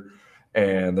rudder,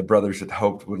 and the brothers had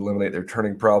hoped would eliminate their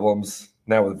turning problems.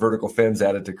 Now with vertical fins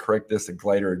added to correct this, the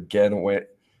glider again went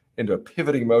into a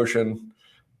pivoting motion,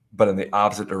 but in the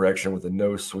opposite direction with the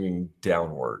nose swinging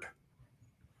downward.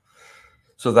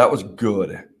 So that was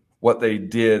good. What they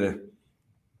did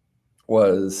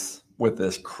was, with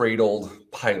this cradled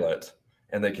pilot,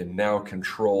 and they can now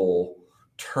control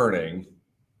turning,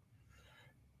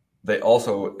 they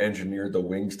also engineered the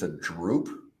wings to droop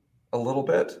a little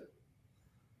bit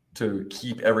to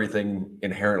keep everything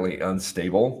inherently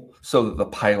unstable, so that the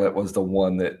pilot was the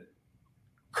one that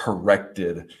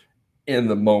corrected in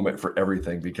the moment for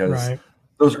everything. Because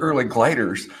those early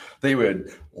gliders, they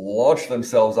would launch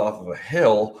themselves off of a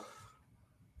hill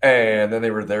and then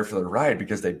they were there for the ride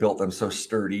because they built them so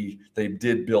sturdy. They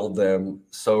did build them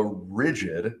so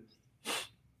rigid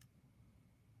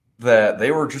that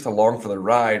they were just along for the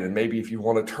ride. And maybe if you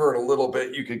want to turn a little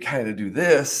bit, you could kind of do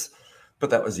this, but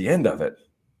that was the end of it.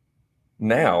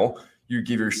 Now you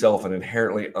give yourself an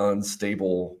inherently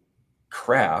unstable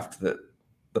craft that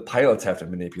the pilots have to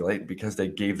manipulate, because they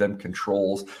gave them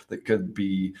controls that could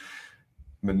be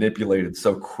manipulated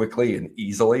so quickly and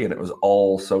easily, and it was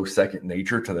all so second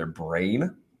nature to their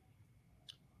brain,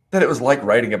 that it was like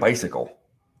riding a bicycle.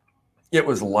 It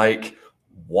was like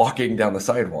walking down the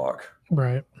sidewalk.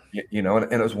 Right. You know,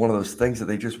 and it was one of those things that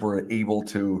they just were able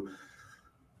to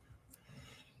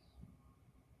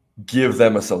give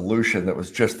them a solution that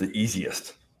was just the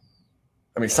easiest.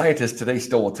 I mean, scientists today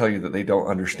still will tell you that they don't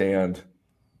understand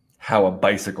how a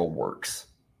bicycle works.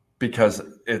 because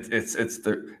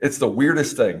it's the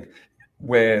weirdest thing.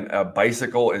 When a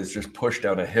bicycle is just pushed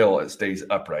down a hill, it stays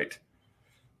upright.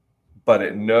 But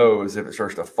it knows if it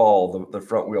starts to fall, the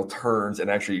front wheel turns and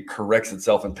actually corrects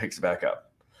itself and picks back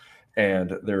up.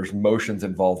 And there's motions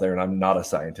involved there, and I'm not a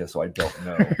scientist, so I don't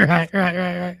know.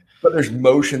 Right. But there's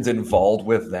motions involved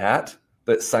with that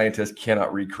scientists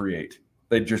cannot recreate.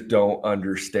 They just don't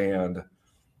understand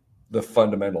the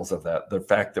fundamentals of that. The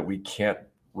fact that we can't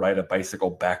ride a bicycle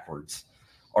backwards.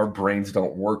 Our brains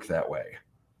don't work that way.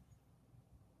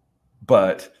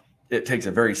 But it takes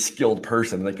a very skilled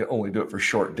person. They can only do it for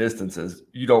short distances.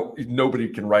 Nobody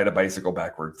can ride a bicycle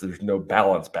backwards. There's no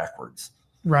balance backwards.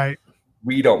 Right.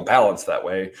 We don't balance that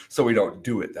way, so we don't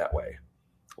do it that way.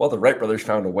 Well, the Wright brothers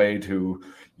found a way to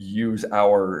use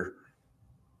our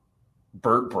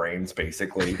bird brains,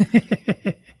 basically,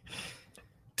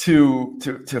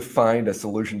 to find a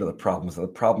solution to the problems. And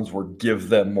the problems were give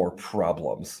them more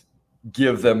problems,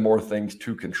 give them more things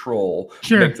to control,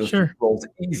 make those controls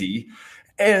easy,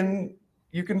 and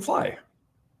you can fly.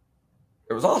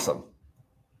 It was awesome.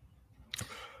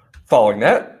 Following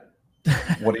that,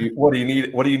 what do you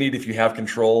need? What do you need if you have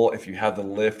control, if you have the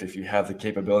lift, if you have the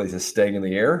capabilities of staying in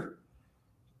the air?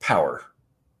 Power.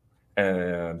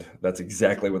 And that's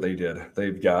exactly what they did.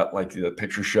 They've got, like the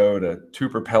picture showed, 2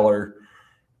 propeller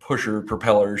pusher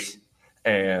propellers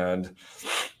and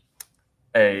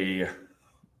where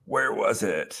was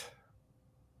it?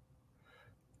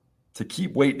 To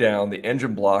keep weight down, the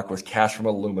engine block was cast from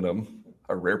aluminum,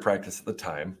 a rare practice at the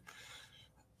time.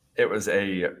 It was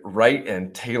a Wright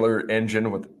and Taylor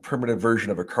engine with a primitive version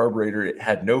of a carburetor. It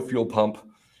had no fuel pump.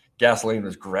 Gasoline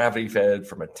was gravity fed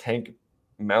from a tank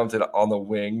mounted on the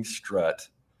wing strut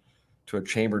to a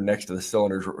chamber next to the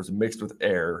cylinders where it was mixed with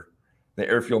air. The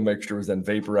air fuel mixture was then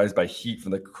vaporized by heat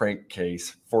from the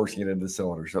crankcase, forcing it into the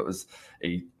cylinder. So it was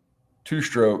a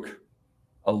 2-stroke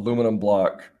aluminum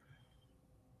block,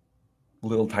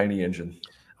 little tiny engine.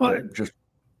 Well, it just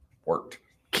worked.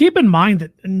 Keep in mind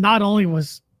that not only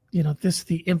was this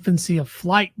the infancy of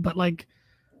flight, but like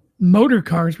motor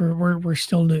cars were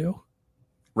still new.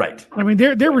 Right. I mean,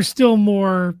 there were still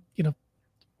more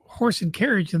horse and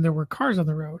carriage than there were cars on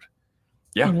the road.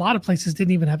 Yeah. And a lot of places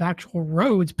didn't even have actual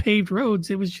roads, paved roads.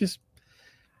 It was just,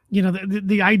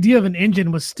 the idea of an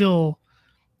engine was still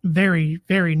very,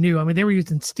 very new. I mean, they were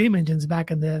using steam engines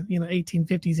back in the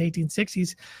 1850s,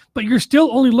 1860s, but you're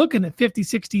still only looking at 50,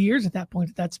 60 years at that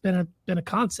point. That's been a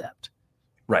concept.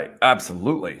 Right.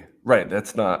 Absolutely. Right.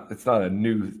 It's not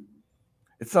an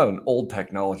old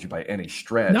technology by any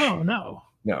stretch. No.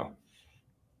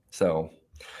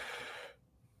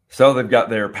 So they've got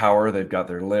their power, they've got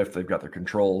their lift, they've got their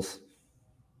controls.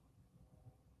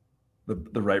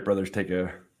 The Wright brothers take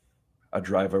a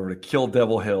drive over to Kill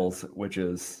Devil Hills, which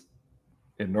is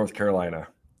in North Carolina.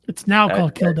 It's now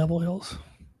called Kill Devil Hills.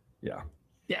 Yeah.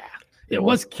 Yeah. It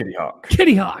was Kitty Hawk.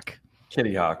 Kitty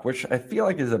Hawk, which I feel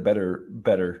like is a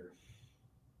better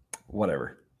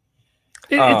whatever.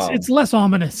 It's less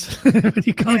ominous when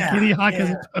you call it Kitty Hawk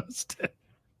as opposed to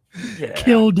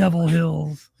Kill Devil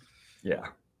Hills. Yeah.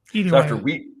 Either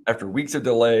way. After weeks of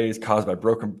delays caused by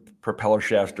broken propeller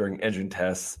shafts during engine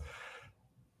tests,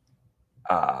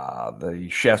 the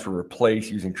shafts were replaced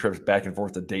using trips back and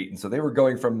forth to Dayton. So they were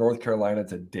going from North Carolina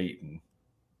to Dayton,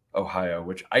 Ohio,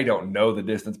 which I don't know the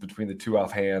distance between the two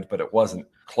offhand, but it wasn't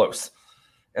close.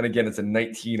 And again, it's in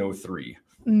 1903.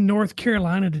 North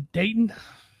Carolina to Dayton?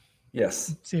 Yes.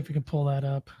 Let's see if we can pull that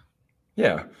up.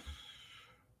 Yeah.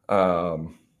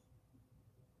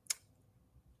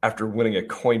 After winning a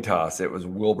coin toss, it was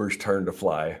Wilbur's turn to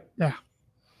fly. Yeah.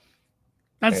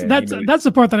 That's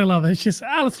the part that I love. It's just,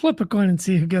 let's flip a coin and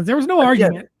see who goes. There was no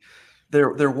argument. They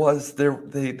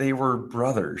were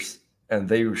brothers and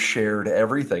they shared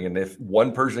everything. And if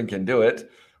one person can do it,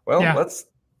 let's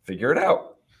figure it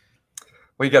out.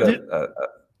 Well, you got to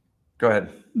go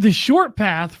ahead. The short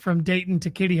path from Dayton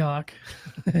to Kitty Hawk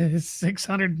is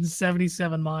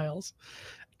 677 miles.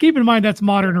 Keep in mind that's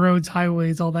modern roads,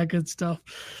 highways, all that good stuff.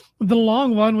 The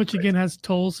long one, which again has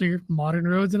tolls, so your modern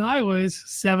roads and highways,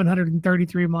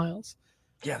 733 miles.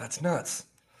 Yeah, that's nuts.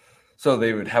 So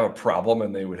they would have a problem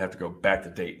and they would have to go back to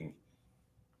Dayton,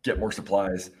 get more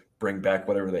supplies, bring back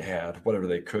whatever they had, whatever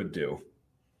they could do.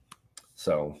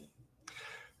 So,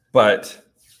 but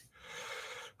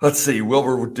let's see.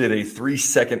 Wilbur did a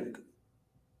 3-second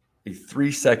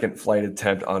flight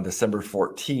attempt on December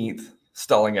 14th,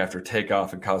 stalling after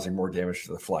takeoff and causing more damage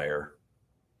to the flyer.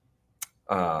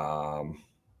 And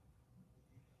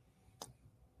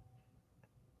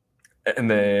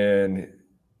then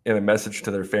in a message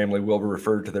to their family, Wilbur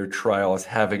referred to their trial as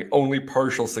having only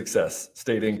partial success,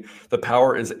 stating the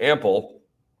power is ample,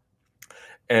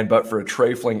 but for a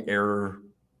trifling error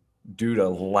due to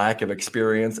lack of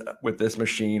experience with this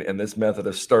machine and this method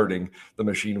of starting, the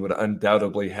machine would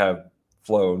undoubtedly have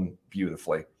flown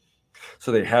beautifully.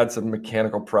 So they had some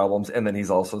mechanical problems. And then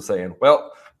he's also saying,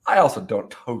 well, I also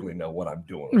don't totally know what I'm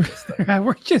doing with this thing.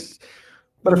 We're just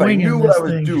But if I winging knew what this I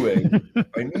was thing. doing, if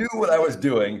I knew what I was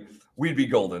doing, we'd be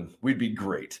golden. We'd be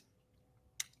great.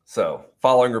 So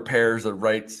following repairs, the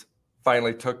Wrights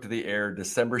finally took to the air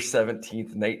December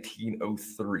 17th,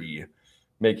 1903,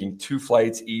 making 2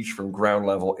 flights each from ground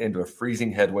level into a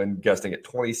freezing headwind gusting at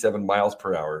 27 miles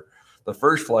per hour. The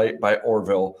first flight by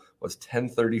Orville was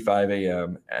 10:35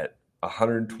 a.m. at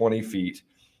 120 feet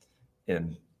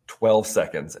in 12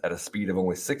 seconds at a speed of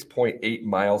only 6.8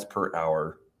 miles per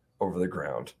hour over the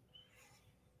ground.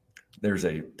 There's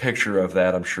a picture of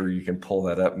that. I'm sure you can pull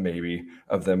that up maybe,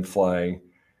 of them flying.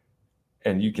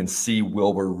 And you can see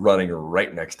Wilbur running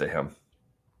right next to him.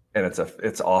 And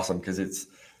it's awesome because it's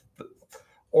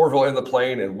Orville in the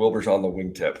plane and Wilbur's on the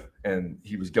wingtip. And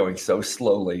he was going so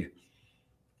slowly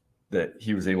that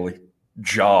he was able to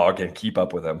jog and keep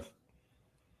up with him.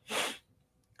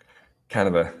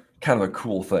 Kind of a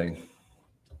cool thing.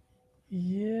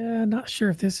 Yeah, not sure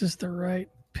if this is the right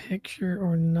picture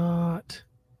or not.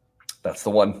 That's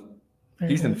the one. There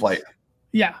He's it in is. flight.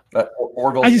 Yeah.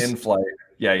 Orville's in flight.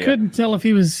 Yeah. Couldn't tell if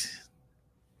he was.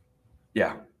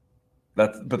 Yeah.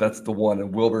 That's the one.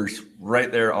 And Wilbur's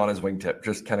right there on his wingtip,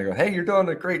 just kind of going, hey, you're doing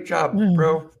a great job,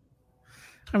 bro.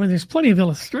 I mean, there's plenty of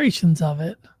illustrations of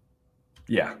it.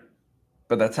 Yeah.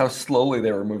 But that's how slowly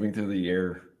they were moving through the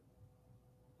air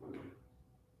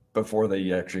before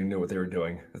they actually knew what they were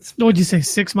doing. What would you say,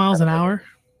 6 miles an hour?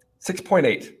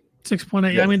 6.8.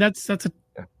 6.8. Yes. I mean, that's a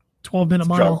 12-minute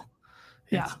mile. Jog.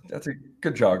 Yeah. That's a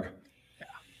good jog. Yeah.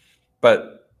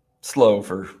 But slow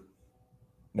for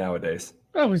nowadays.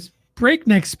 That was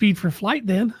breakneck speed for flight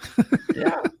then.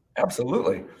 Yeah,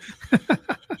 absolutely.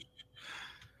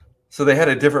 So they had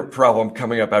a different problem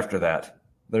coming up after that.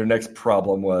 Their next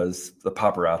problem was the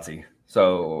paparazzi.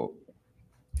 So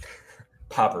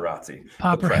paparazzi.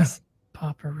 The press.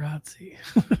 Paparazzi.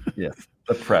 Yes,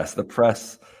 the press. The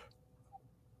press.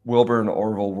 Wilbur and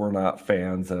Orville were not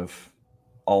fans of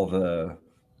all the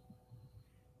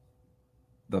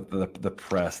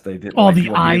press. They didn't All like the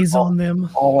eyes on them.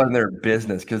 All in their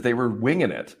business because they were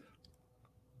winging it.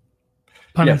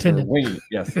 Pun Yes, intended. they were winging it.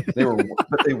 Yes, they were,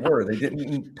 but they were. They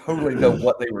didn't totally know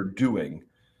what they were doing.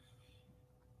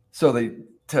 So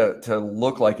to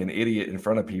look like an idiot in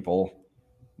front of people,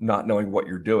 not knowing what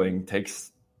you're doing,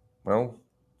 takes, well,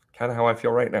 kind of how I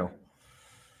feel right now.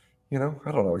 You know,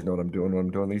 I don't always know what I'm doing when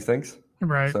I'm doing these things.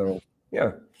 Right. So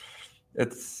yeah,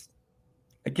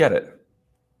 I get it.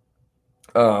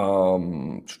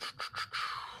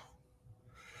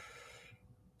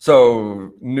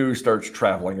 So news starts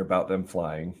traveling about them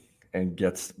flying and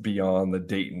gets beyond the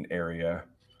Dayton area,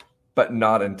 but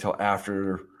not until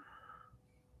after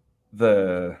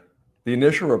the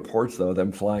initial reports, though,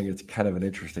 them flying is kind of an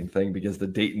interesting thing because the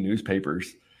Dayton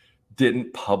newspapers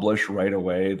didn't publish right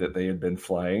away that they had been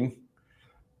flying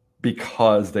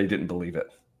because they didn't believe it.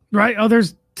 Right. Oh,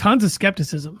 there's tons of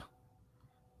skepticism.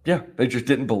 Yeah, they just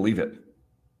didn't believe it.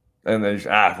 And they just,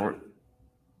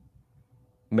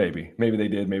 maybe they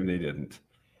did, maybe they didn't,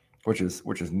 which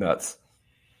is nuts.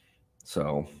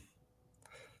 So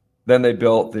then they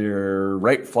built their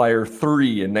Wright Flyer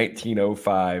 3 in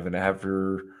 1905, and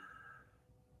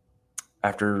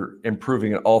after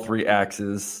improving all 3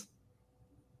 axes,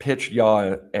 pitch,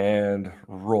 yaw, and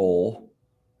roll,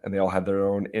 and they all had their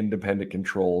own independent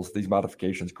controls. These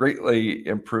modifications greatly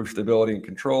improved stability and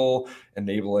control,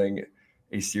 enabling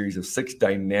a series of 6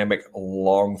 dynamic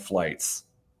long flights.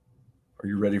 Are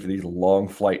you ready for these long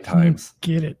flight times?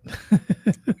 Get it.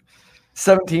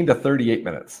 17 to 38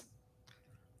 minutes.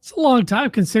 It's a long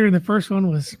time considering the first one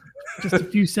was just a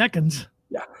few seconds.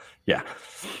 Yeah.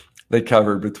 They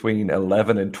covered between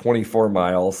 11 and 24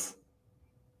 miles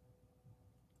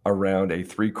around a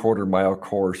 3/4 mile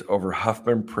course over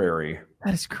Huffman Prairie.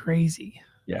 That is crazy.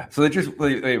 Yeah. So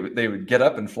they would get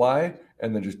up and fly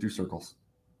and then just do circles.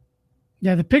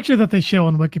 Yeah, the picture that they show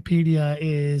on Wikipedia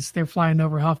is they're flying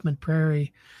over Huffman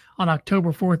Prairie on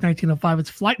October 4th, 1905. It's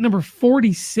flight number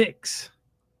 46.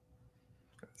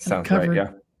 Sounds right,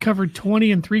 yeah. Covered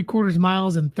 20 3/4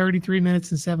 miles in 33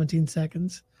 minutes and 17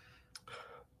 seconds.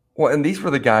 Well, and these were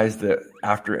the guys that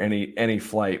after any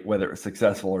flight, whether it was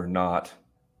successful or not,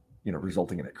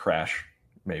 resulting in a crash,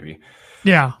 maybe.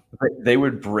 Yeah. They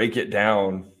would break it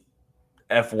down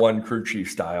F1 crew chief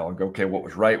style and go, okay, what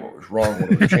was right, what was wrong,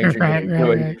 what was changing, what was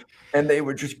doing. Right. And they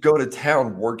would just go to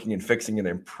town working and fixing and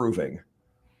improving,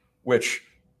 which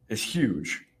is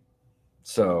huge.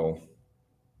 So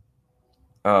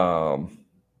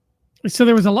So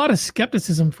there was a lot of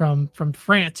skepticism from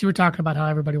France. You were talking about how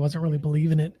everybody wasn't really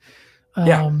believing it.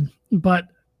 But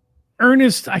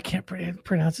Ernest, I can't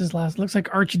pronounce his last. Looks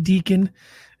like Archdeacon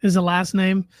is the last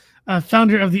name.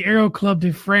 Founder of the Aero Club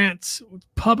de France,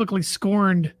 publicly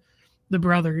scorned the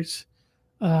brothers.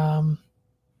 And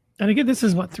again, this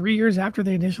is 3 years after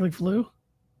they initially flew.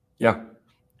 Yeah.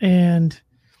 And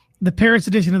the Paris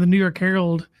edition of the New York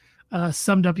Herald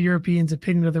summed up Europeans'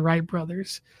 opinion of the Wright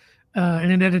brothers in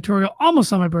an editorial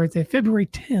almost on my birthday, February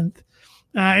 10th.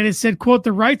 And it said, quote,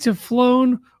 "The Wrights have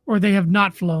flown or they have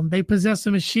not flown. They possess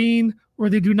a machine or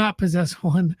they do not possess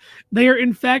one. They are,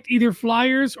 in fact, either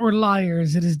flyers or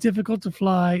liars. It is difficult to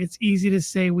fly. It's easy to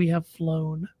say we have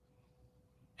flown."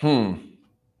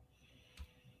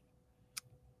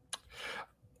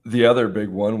 The other big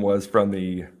one was from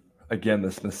the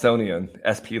Smithsonian,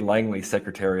 S.P. Langley,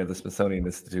 secretary of the Smithsonian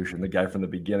Institution, the guy from the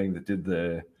beginning that did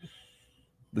the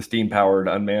steam-powered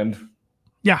unmanned.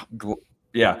 Yeah.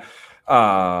 Yeah.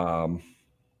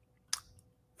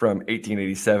 From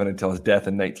 1887 until his death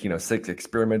in 1906,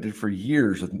 experimented for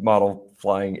years with model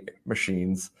flying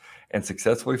machines and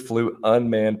successfully flew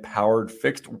unmanned powered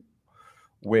fixed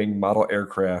wing model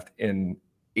aircraft in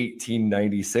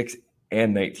 1896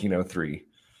 and 1903.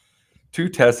 2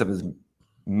 tests of his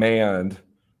manned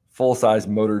full-size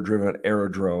motor-driven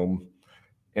aerodrome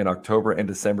in October and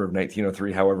December of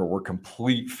 1903, however, were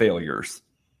complete failures.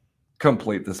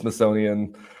 The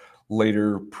Smithsonian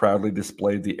later proudly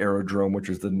displayed the aerodrome, which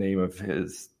is the name of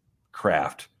his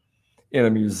craft, in a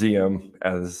museum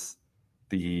as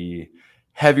the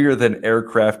heavier than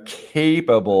aircraft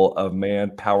capable of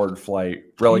man-powered flight,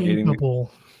 relegating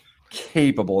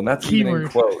capable, and that's even in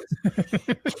quotes,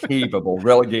 capable,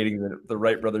 relegating the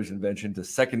Wright brothers' invention to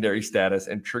secondary status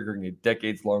and triggering a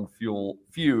decades-long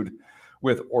feud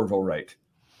with Orville Wright.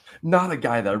 Not a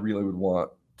guy that I really would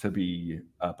want to be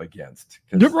up against.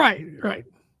 Right.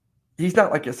 He's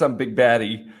not like some big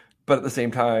baddie, but at the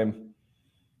same time,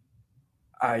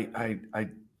 I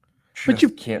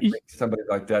can't make somebody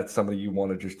like that somebody you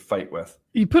want to just fight with.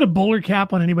 You put a bowler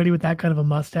cap on anybody with that kind of a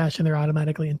mustache, and they're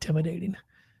automatically intimidating.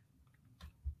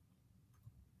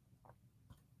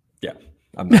 Yeah,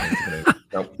 I'm not intimidated.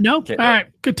 Nope. All right,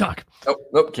 good talk.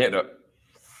 Nope, can't do it.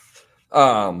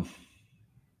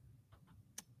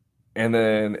 And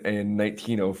then in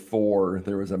 1904,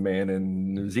 there was a man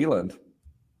in New Zealand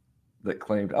that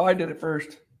claimed, I did it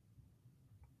first.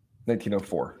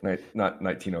 1904, not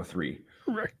 1903.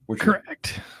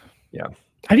 Correct. Yeah.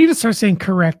 I need to start saying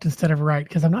correct instead of right,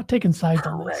 because I'm not taking sides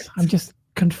on this. I'm just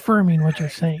confirming what you're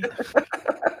saying.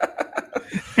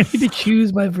 I need to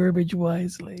choose my verbiage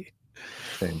wisely.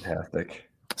 Fantastic.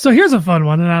 So here's a fun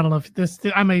one, and I don't know if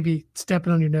I may be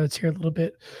stepping on your notes here a little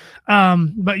bit,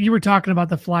 but you were talking about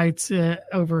the flights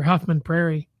over Huffman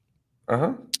Prairie in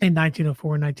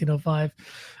 1904 and 1905.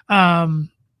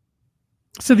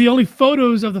 So the only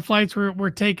photos of the flights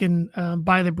were taken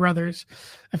by the brothers.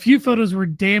 A few photos were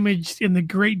damaged in the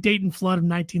Great Dayton Flood of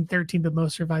 1913, but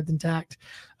most survived intact.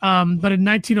 But in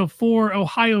 1904,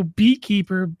 Ohio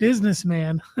beekeeper,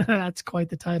 businessman, that's quite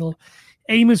the title,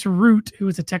 Amos Root, who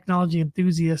was a technology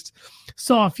enthusiast,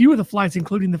 saw a few of the flights,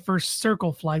 including the first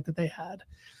circle flight that they had.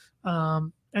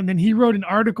 And then he wrote an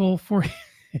article for,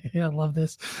 I love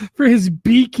this, for his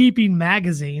beekeeping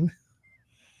magazine.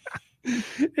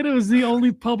 And it was the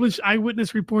only published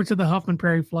eyewitness reports of the Huffman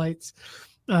Prairie flights,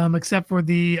 except for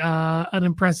the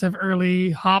unimpressive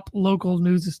early Hop local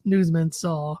newsmen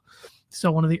saw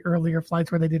one of the earlier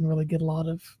flights where they didn't really get a lot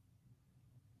of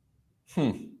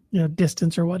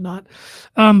distance or whatnot.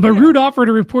 But Root offered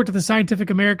a report to the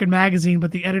Scientific American magazine,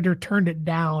 but the editor turned it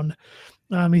down.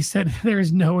 He said there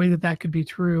is no way that could be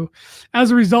true.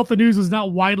 As a result, the news was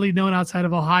not widely known outside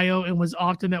of Ohio and was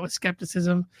often met with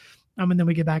skepticism. And then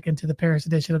we get back into the Paris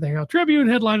edition of the Herald Tribune,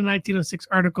 headline a 1906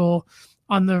 article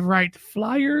on the Wright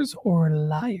flyers or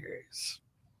liars.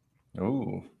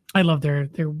 Oh, I love their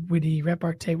witty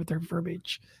repartee with their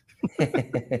verbiage.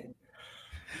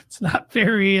 It's not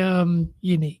very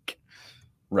unique.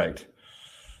 Right.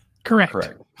 Correct.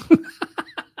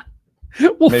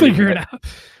 We'll figure it out.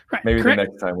 Right. Maybe Correct. The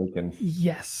next time we can.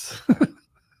 Yes.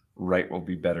 Right will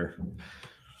be better.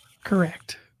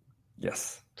 Correct.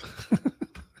 Yes.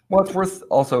 Well, it's worth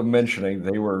also mentioning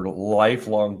they were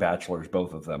lifelong bachelors,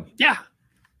 both of them. Yeah.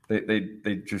 They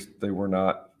were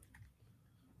not.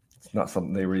 It's not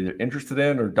something they were either interested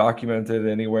in or documented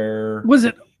anywhere. Was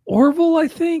it Orville? I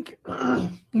think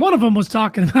one of them was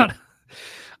talking about.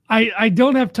 I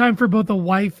don't have time for both a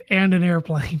wife and an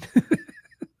airplane.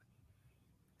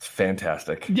 It's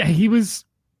fantastic. Yeah, he was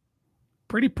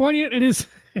pretty poignant in his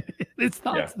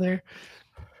thoughts there.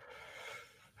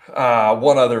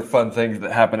 One other fun thing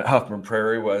that happened at Huffman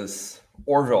Prairie was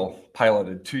Orville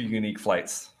piloted 2 unique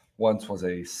flights. Once was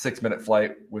a 6-minute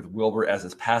flight with Wilbur as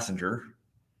his passenger.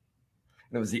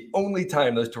 And it was the only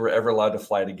time those two were ever allowed to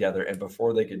fly together. And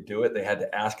before they could do it, they had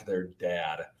to ask their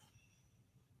dad.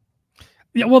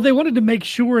 Yeah, well, they wanted to make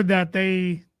sure that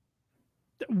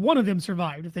one of them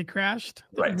survived. If they crashed,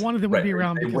 Right. one of them would be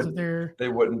around They because of their. They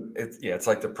wouldn't. It's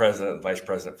like the president and vice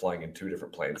president flying in 2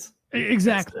 different planes.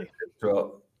 Exactly.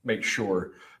 To make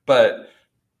sure. But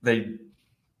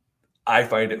I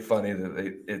find it funny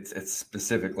that it's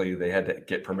specifically they had to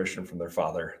get permission from their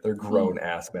father. They're grown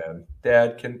ass men.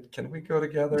 Dad, can we go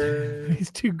together?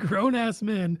 These 2 grown ass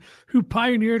men who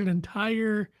pioneered an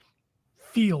entire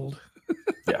field.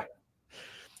 Yeah.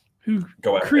 Who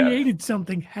created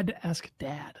something had to ask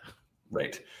dad.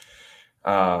 Right.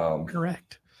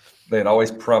 Correct. They had always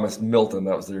promised Milton,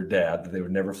 that was their dad, that they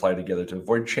would never fly together to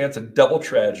avoid chance of double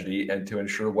tragedy and to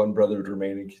ensure one brother would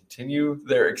remain and continue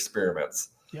their experiments.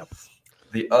 Yep.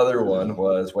 The other one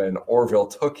was when Orville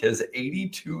took his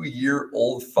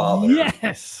 82-year-old father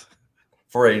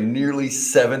for a nearly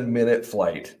 7-minute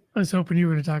flight. I was hoping you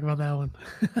were going to talk about that one.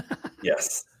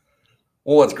 Yes.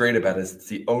 Well, what's great about it is it's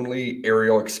the only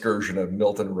aerial excursion of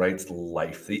Milton Wright's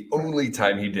life. The only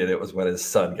time he did it was when his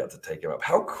son got to take him up.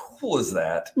 How cool is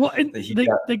that? Well, and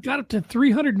they got up to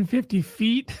 350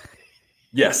 feet.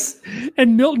 Yes.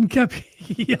 And Milton kept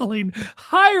yelling,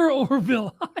 "Higher,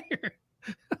 Orville, higher."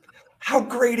 How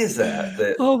great is that?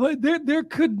 But there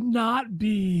could not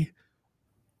be.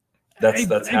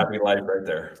 That's happy life right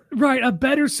there. Right. A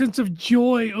better sense of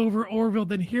joy over Orville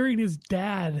than hearing his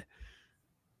dad.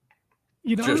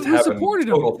 Just who supported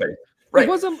him. Faith. Right.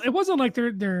 It wasn't like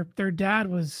their dad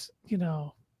was,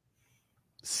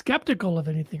 skeptical of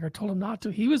anything or told him not to.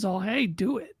 He was all, "Hey,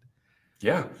 do it."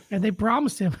 Yeah. And they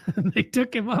promised him, and they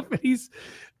took him up, and he's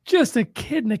just a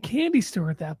kid in a candy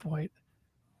store at that point.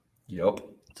 Yep.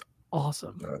 It's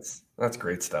awesome. That's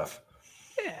great stuff.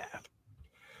 Yeah.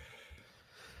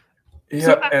 Yeah,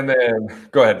 So and then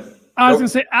go ahead. I was going to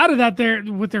say, out of that, there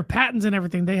with their patents and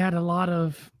everything, they had a lot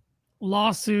of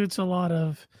lawsuits, a lot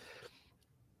of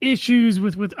issues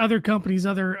with other companies,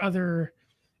 other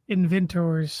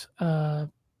inventors,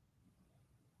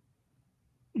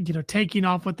 taking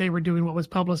off what they were doing, what was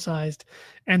publicized,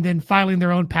 and then filing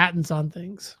their own patents on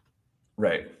things.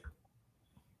 Right.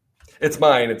 It's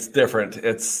mine. It's different.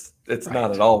 It's right.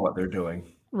 Not at all what they're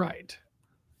doing. Right.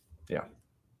 Yeah.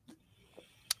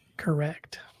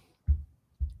 Correct.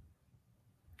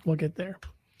 We'll get there.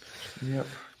 Yep.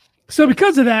 So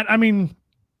because of that,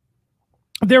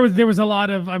 there was a lot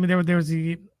of, there was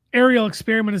the Aerial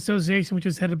Experiment Association, which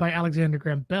was headed by Alexander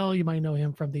Graham Bell. You might know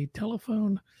him from the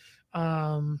telephone.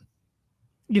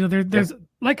 There's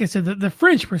like I said, the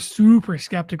French were super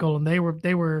skeptical, and they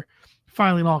were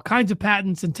filing all kinds of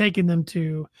patents and taking them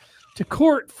to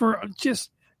court for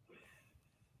just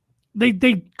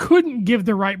they couldn't give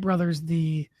the Wright brothers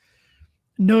the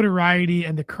notoriety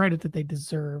and the credit that they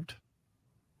deserved.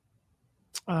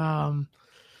 But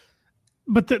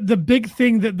the big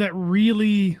thing that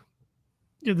really,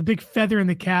 the big feather in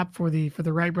the cap for the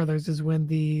Wright brothers is when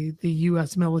the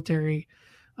U.S. military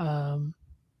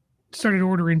started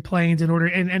ordering planes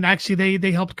and actually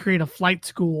they helped create a flight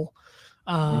school,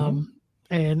 and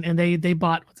they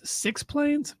bought 6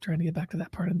 planes. I'm trying to get back to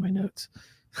that part of my notes.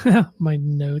 My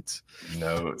notes.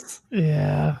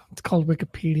 Yeah, it's called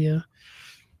Wikipedia.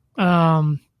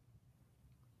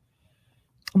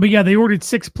 But yeah, they ordered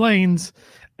 6 planes,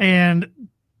 and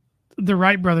the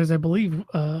Wright brothers, I believe,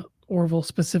 Orville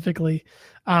specifically,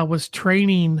 was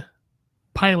training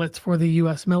pilots for the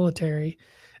U.S. military,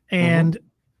 and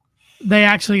they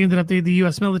actually ended up the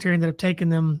U.S. military ended up taking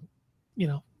them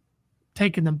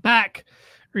back,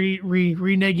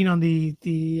 reneging on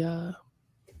the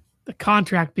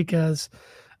contract because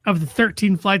of the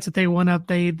 13 flights that they went up.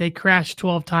 They crashed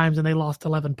 12 times and they lost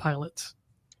 11 pilots.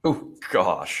 Oh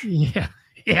gosh.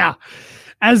 Yeah.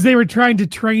 As they were trying to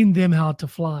train them how to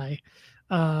fly.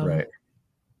 Right.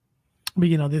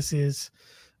 But this is,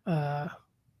 there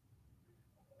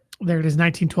it is,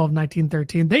 1912,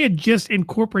 1913. They had just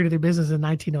incorporated their business in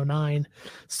 1909,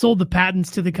 sold the patents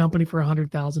to the company for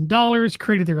 $100,000,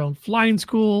 created their own flying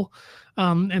school,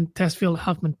 and test field at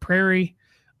Huffman Prairie,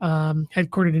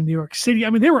 headquartered in New York City.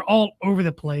 They were all over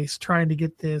the place trying to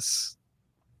get this,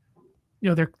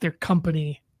 their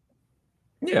company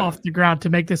off the ground to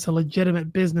make this a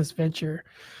legitimate business venture,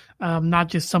 not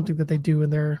just something that they do in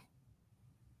their,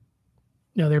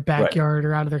 their backyard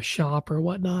or out of their shop or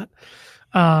whatnot.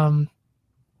 But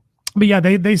yeah,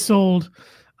 they sold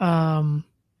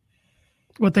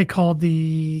what they called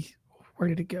where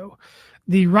did it go?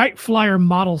 The Wright Flyer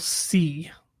Model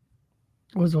C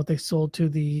was what they sold to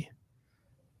the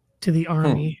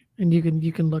Army. And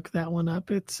you can look that one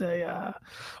up. It's a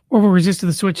Orville resisted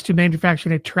the switch to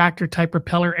manufacturing a tractor type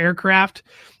propeller aircraft,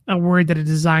 worried that a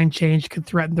design change could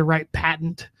threaten the Wright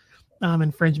patent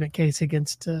infringement case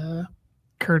against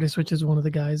Curtiss, which is one of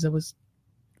the guys that was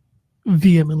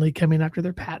vehemently coming after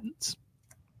their patents.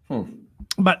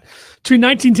 But between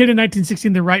 1910 and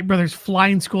 1916, the Wright Brothers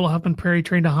Flying School of Hump and Prairie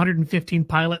trained 115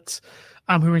 pilots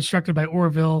who were instructed by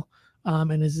Orville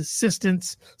and his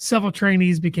assistants. Several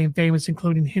trainees became famous,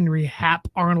 including Henry Hap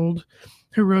Arnold,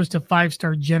 who rose to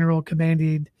 5-star general,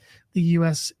 commanded the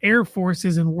U.S. Air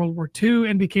Forces in World War II,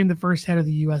 and became the first head of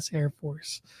the U.S. Air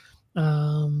Force.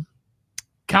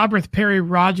 Calbreth Perry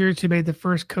Rogers, who made the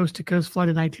first coast-to-coast flight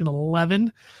in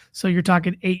 1911. So you're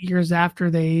talking 8 years after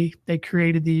they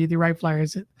created the Wright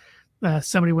Flyers.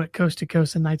 Somebody went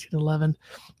coast-to-coast in 1911.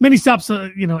 Many stops,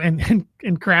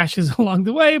 and crashes along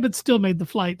the way, but still made the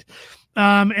flight.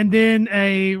 And then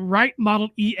a Wright Model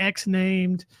EX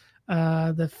named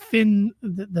the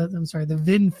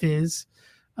VinFizz.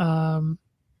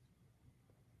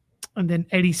 And then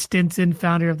Eddie Stinson,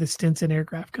 founder of the Stinson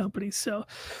Aircraft Company. So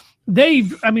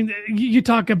you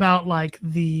talk about like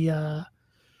the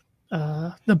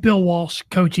Bill Walsh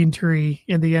coaching tree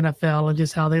in the NFL and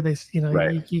just how they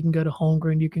right. you can go to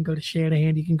Holmgren, you can go to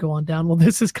Shanahan, you can go on down. Well,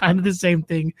 this is kind of the same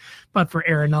thing, but for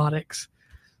aeronautics.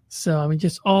 So,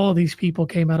 just all these people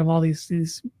came out of all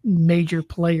these major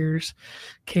players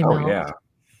came out. Yeah.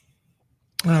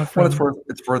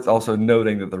 It's worth also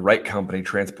noting that the Wright Company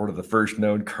transported the first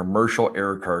known commercial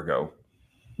air cargo.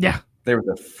 Yeah. They were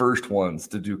the first ones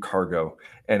to do cargo,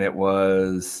 and it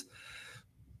was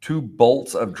 2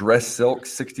 bolts of dress silk,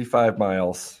 65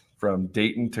 miles from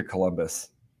Dayton to Columbus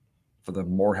for the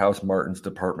Morehouse Martin's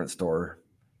department store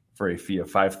for a fee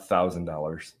of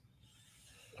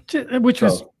 $5,000. Which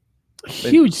was a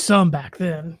huge sum back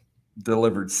then.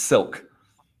 Delivered silk.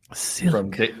 From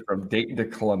Dayton to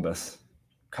Columbus,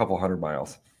 a couple hundred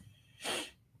miles.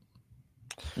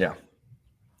 Yeah.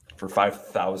 For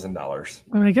 $5,000.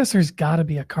 I guess there's got to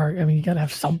be a car. You got to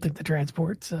have something to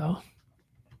transport. So,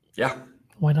 yeah.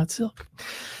 Why not silk?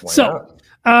 Why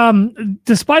not?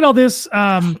 Despite all this,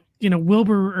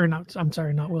 Wilbur, or not, I'm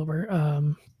sorry, not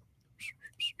Wilbur.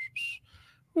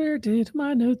 Where did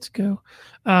my notes go?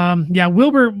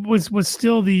 Wilbur was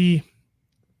still the,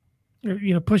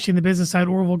 pushing the business side.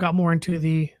 Orville got more into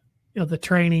the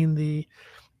training,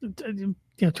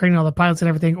 training all the pilots and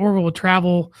everything. Orville would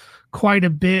travel quite a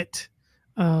bit,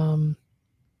 trying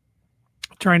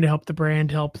to help the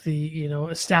brand, help the,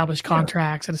 establish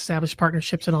contracts and establish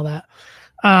partnerships and all that.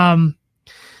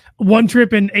 One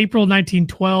trip in April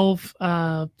 1912,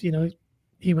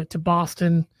 he went to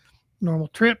Boston, normal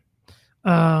trip.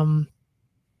 But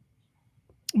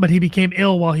he became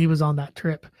ill while he was on that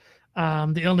trip.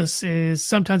 The illness is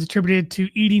sometimes attributed to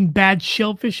eating bad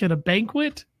shellfish at a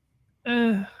banquet.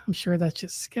 I'm sure that's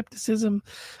just skepticism.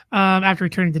 After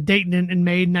returning to Dayton in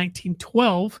May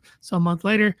 1912, so a month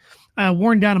later,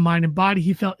 worn down in mind and body,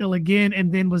 he fell ill again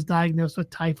and then was diagnosed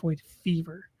with typhoid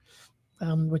fever,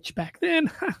 which back then,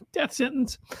 death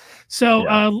sentence.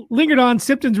 So lingered on,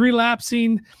 symptoms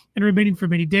relapsing and remaining for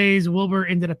many days. Wilbur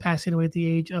ended up passing away at the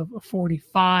age of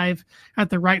 45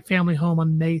 at the Wright family home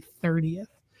on May 30th.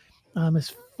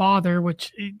 His father,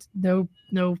 which no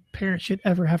parent should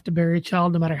ever have to bury a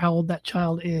child, no matter how old that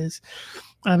child is.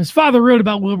 His father wrote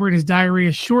about Wilbur in his diary: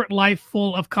 a short life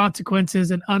full of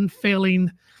consequences and unfailing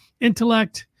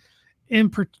intellect,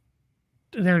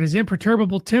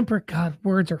 imperturbable temper. God,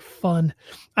 words are fun.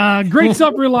 Great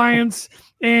self-reliance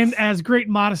and as great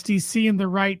modesty, seeing the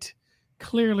right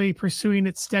clearly, pursuing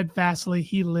it steadfastly,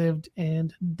 he lived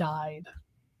and died.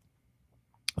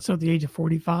 So at the age of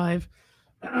 45,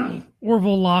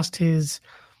 Orville lost his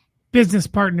business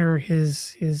partner,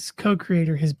 his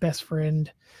co-creator, his best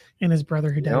friend, and his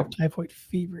brother who died of typhoid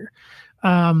fever.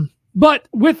 But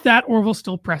with that, Orville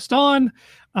still pressed on.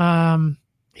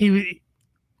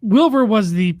 Wilbur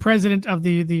was the president of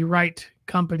the Wright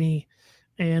Company,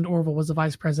 and Orville was the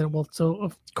vice president. Well, so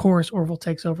of course, Orville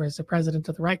takes over as the president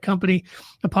of the Wright Company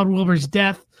upon Wilbur's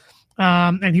death.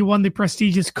 And he won the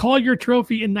prestigious Collier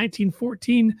Trophy in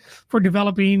 1914 for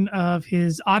developing of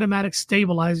his automatic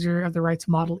stabilizer of the Wright's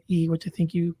Model E, which I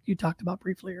think you talked about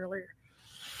briefly earlier.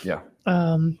 Yeah.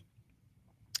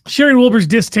 Sharing Wilbur's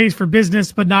distaste for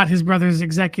business, but not his brother's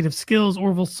executive skills,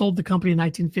 Orville sold the company in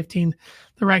 1915.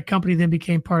 The Wright Company then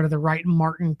became part of the Wright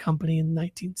Martin Company in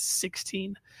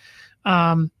 1916.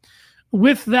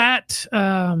 With that,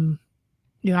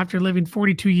 after living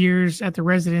 42 years at the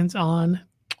residence on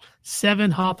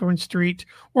 7 Hawthorne Street.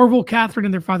 Orville, Catherine,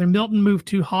 and their father Milton moved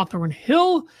to Hawthorne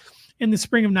Hill in the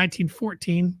spring of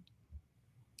 1914.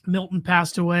 Milton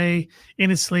passed away in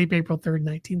his sleep April 3rd,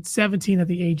 1917, at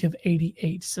the age of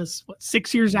 88. So,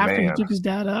 6 years after he took his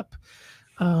dad up.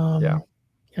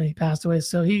 And he passed away.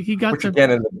 So he got Which again,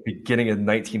 in the beginning of the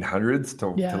 1900s to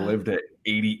live to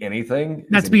 80 anything.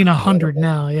 That's being 100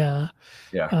 now. Yeah.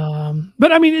 Yeah.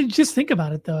 But I mean, just think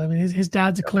about it though. I mean, his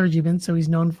dad's a clergyman, so he's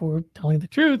known for telling the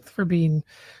truth, for being,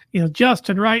 just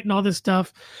and right and all this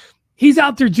stuff. He's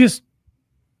out there just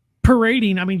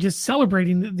parading. I mean, just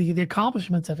celebrating the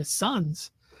accomplishments of his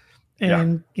sons,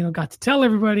 and got to tell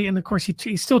everybody. And of course,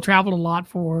 he still traveled a lot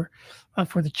for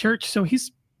the church. So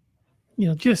he's,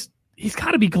 he's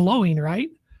got to be glowing, right?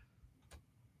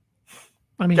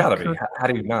 I mean, gotta be. How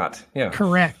do you not? Yeah,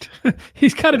 correct.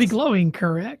 He's got to be glowing,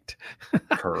 correct?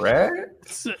 Correct.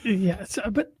 So,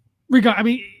 but I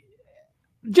mean,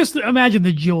 just imagine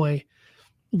the joy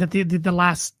that the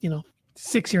last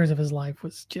 6 years of his life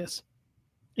was just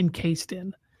encased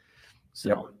in.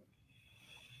 So,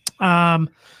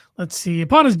 let's see.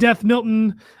 Upon his death,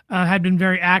 Milton had been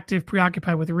very active,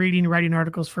 preoccupied with reading, writing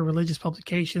articles for religious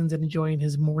publications, and enjoying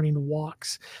his morning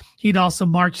walks. He'd also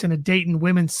marched in a Dayton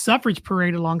women's suffrage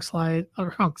parade alongside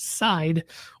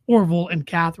Orville and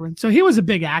Catherine. So he was a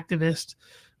big activist,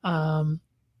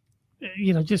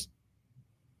 just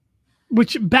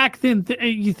which back then,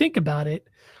 you think about it,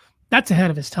 that's ahead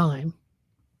of his time.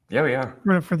 Yeah.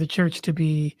 For the church to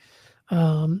be,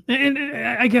 and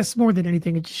I guess more than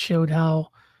anything, it just showed how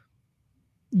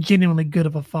genuinely good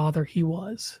of a father he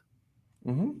was.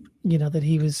 Mm-hmm. That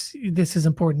he was, this is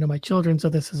important to my children, so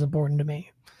this is important to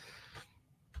me.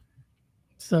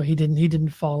 So he didn't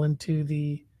fall into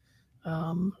the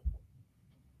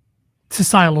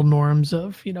societal norms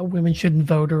of, women shouldn't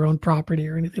vote or own property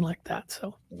or anything like that.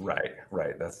 So right.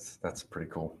 That's pretty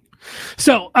cool.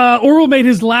 So Orville made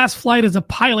his last flight as a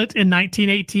pilot in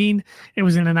 1918. It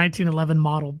was in a 1911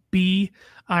 Model B.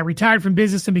 Retired from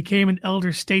business and became an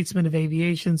elder statesman of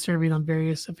aviation, serving on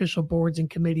various official boards and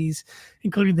committees,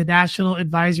 including the National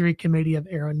Advisory Committee of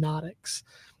Aeronautics,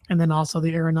 and then also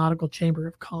the Aeronautical Chamber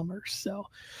of Commerce. So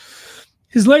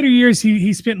his later years,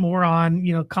 he spent more on,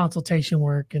 consultation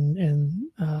work and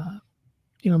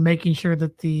making sure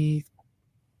that the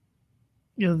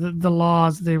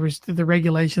laws, the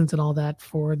regulations and all that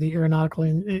for the aeronautical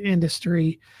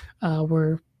industry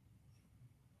were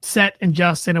set and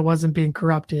just, and it wasn't being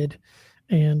corrupted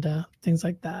and things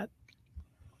like that.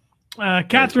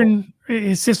 Catherine,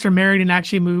 his sister, married and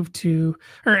actually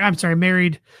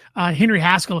married Henry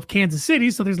Haskell of Kansas City.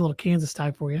 So there's a little Kansas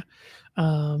tie for you.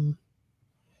 And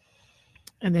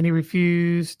then he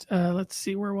refused. Let's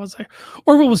see, where was I?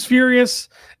 Orville was furious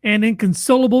and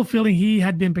inconsolable, feeling he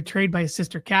had been betrayed by his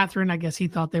sister Catherine. I guess he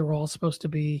thought they were all supposed to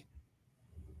be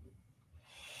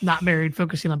not married,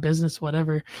 focusing on business,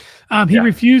 whatever. He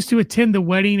refused to attend the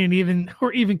wedding and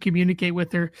even communicate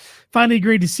with her. Finally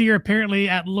agreed to see her, apparently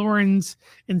at Lauren's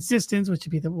insistence, which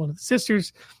would be one of the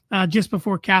sisters, just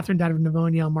before Catherine died of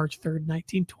pneumonia on March 3rd,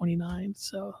 1929.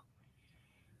 So,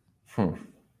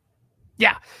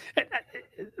 yeah,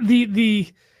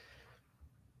 the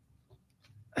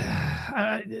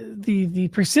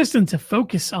persistence to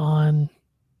focus on,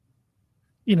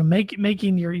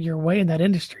 making your way in that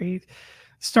industry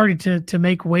started to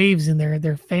make waves in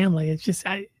their family. It's just,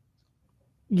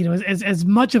 as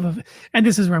much of a, and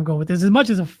this is where I'm going with this, as much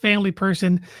as a family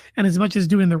person and as much as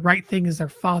doing the right thing as their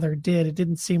father did, it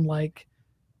didn't seem like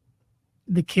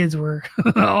the kids were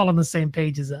all on the same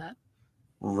page as that.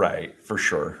 Right. For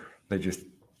sure. They just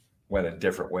went a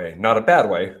different way, not a bad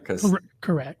way, because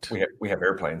correct. We have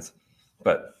airplanes,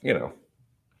 but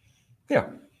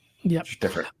just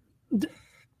different.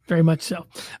 Very much so.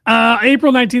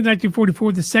 April 19th,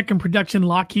 1944, the second production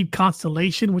Lockheed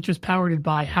Constellation, which was powered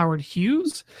by Howard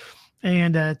Hughes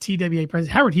and TWA president.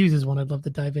 Howard Hughes is one I'd love to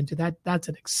dive into. That's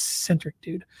an eccentric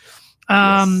dude.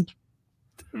 Yes.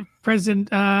 President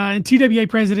and TWA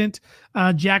President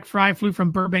Jack Fry flew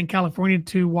from Burbank, California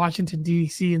to Washington,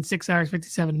 D.C. in 6 hours,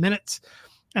 57 minutes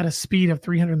at a speed of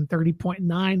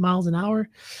 330.9 miles an hour.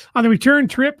 On the return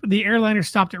trip, the airliner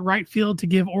stopped at Wright Field to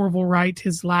give Orville Wright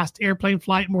his last airplane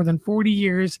flight more than 40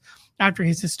 years after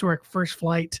his historic first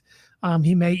flight.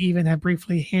 He may even have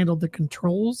briefly handled the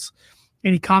controls,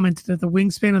 and he commented that the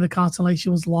wingspan of the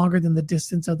Constellation was longer than the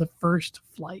distance of the first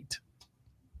flight.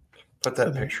 Put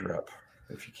that picture up,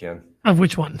 if you can. Of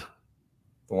which one?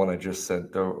 The one I just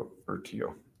sent over to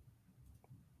you.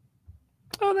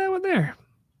 Oh, that one there.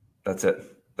 That's it.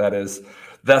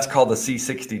 That's called the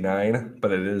C-69,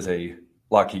 but it is a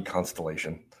Lockheed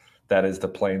Constellation. That is the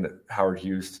plane that Howard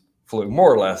Hughes flew,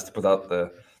 more or less, without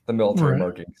the the military Right.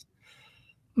 markings.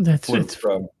 It's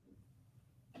from.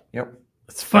 Yep.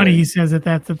 It's funny I mean, he says that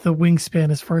the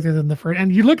wingspan is further than the first.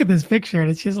 And you look at this picture and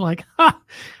it's just like, ha,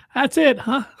 that's it,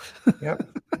 huh? Yep.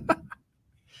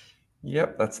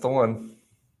 Yep, that's the one.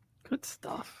 Good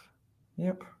stuff.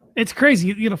 Yep. It's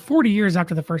crazy, 40 years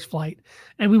after the first flight,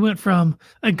 and we went from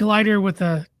a glider with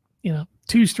a,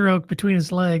 two-stroke between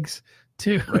his legs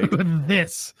to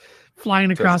this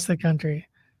flying across the country.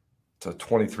 To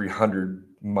 2,300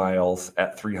 miles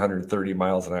at 330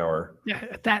 miles an hour. Yeah,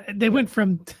 that they went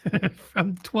from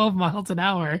 12 miles an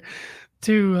hour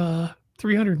to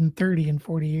 330 in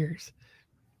 40 years.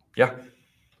 Yeah.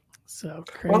 So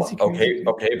crazy. Well,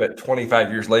 okay, but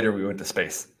 25 years later we went to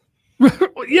space.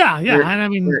 yeah, and I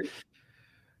mean,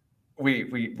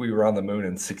 we were on the moon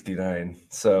in 69.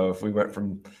 So if we went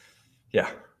from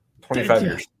 25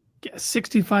 years. Yeah,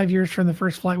 65 years from the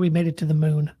first flight, we made it to the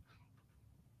moon.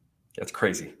 That's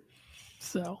crazy.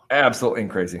 So absolutely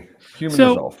crazy. Human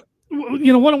resolve.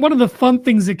 One of the fun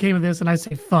things that came of this, and I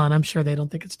say fun, I'm sure they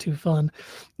don't think it's too fun,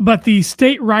 but the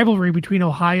state rivalry between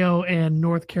Ohio and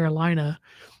North Carolina,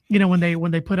 when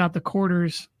they put out the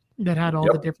quarters that had all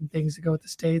the different things that go with the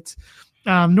states,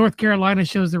 North Carolina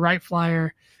shows the Wright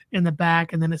Flyer in the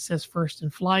back, and then it says first in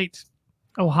flight.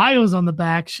 Ohio's on the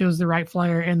back, shows the Wright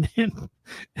Flyer, and then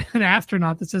an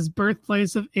astronaut that says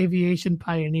birthplace of aviation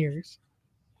pioneers.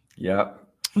 Yeah.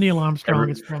 Neil Armstrong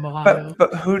is from Ohio.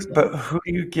 But who do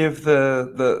you give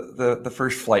the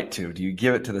first flight to? Do you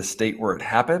give it to the state where it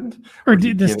happened, or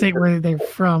the state where they're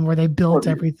from, where they built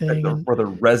everything, where the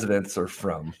residents are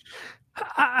from?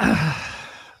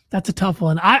 That's a tough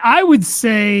one. I would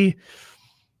say.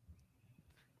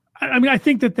 I mean, I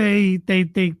think that they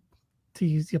to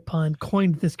use the pun,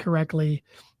 coined this correctly.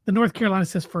 The North Carolina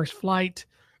says first flight.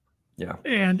 Yeah.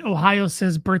 And Ohio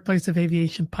says birthplace of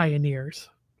aviation pioneers.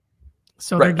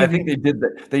 So right. I think they did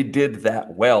that. They did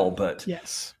that well, but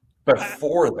yes.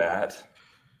 Before that,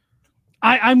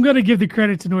 I'm going to give the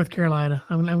credit to North Carolina.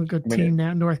 I'm going to go team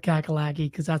now, North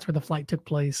Kakalaki, because that's where the flight took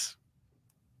place.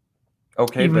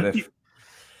 Okay,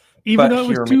 even though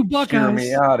it was two Buckeyes. Hear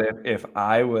me out. If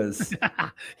I was,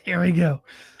 here we go.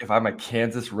 If I'm a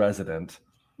Kansas resident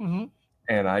and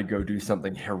I go do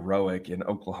something heroic in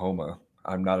Oklahoma,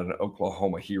 I'm not an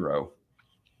Oklahoma hero.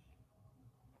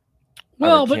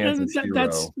 Well, but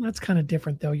that's kind of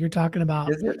different, though. You're talking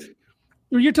about. Is it?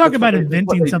 You're talking about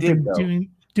inventing something,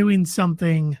 doing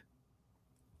something.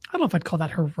 I don't know if I'd call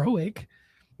that heroic.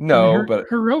 No, but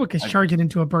heroic is charging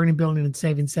into a burning building and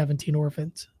saving 17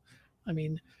 orphans. I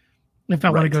mean, if I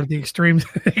want to go to the extreme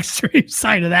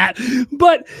side of that,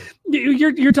 but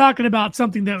you're talking about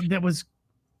something that was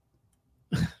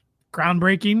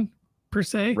groundbreaking per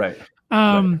se, right?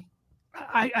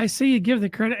 I say you give the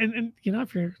credit, and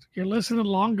if you're listening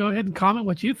along, go ahead and comment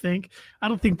what you think. I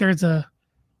don't think there's a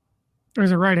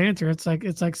right answer. It's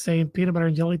like saying peanut butter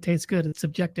and jelly tastes good. It's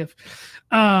subjective.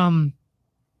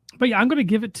 But yeah, I'm going to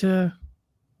give it to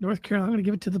North Carolina. I'm going to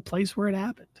give it to the place where it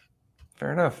happened.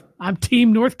 Fair enough. I'm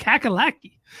team North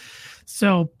Kakalaki.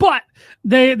 So, but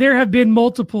there have been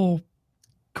multiple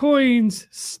coins,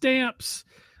 stamps,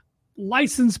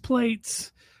 license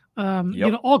plates,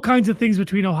 all kinds of things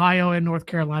between Ohio and North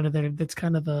Carolina that's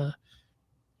kind of a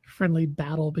friendly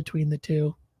battle between the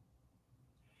two.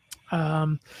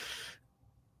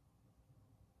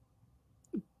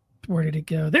 Where did it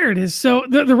go? There it is. So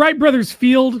the Wright Brothers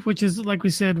Field, which is, like we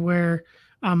said, where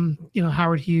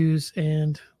Howard Hughes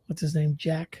and what's his name,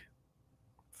 Jack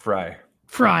Fry.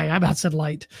 I about said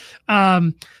Light.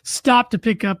 Stopped to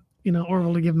pick up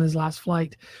Orville to give him his last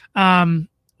flight.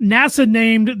 NASA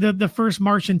named the first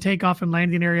Martian takeoff and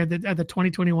landing area at the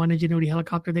 2021 Ingenuity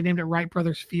helicopter. They named it Wright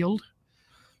Brothers Field,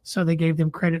 so they gave them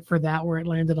credit for that, where it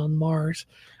landed on Mars.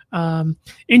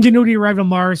 Ingenuity arrived on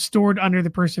Mars, stored under the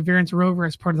Perseverance rover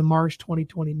as part of the Mars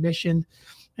 2020 mission,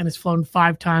 and has flown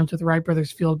 5 times with Wright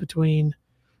Brothers Field between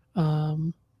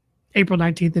April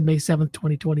 19th and May 7th,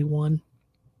 2021.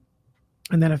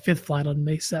 And then a 5th flight on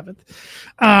May 7th.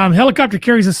 Helicopter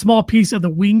carries a small piece of the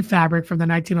wing fabric from the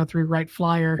 1903 Wright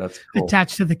Flyer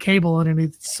attached to the cable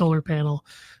underneath the solar panel.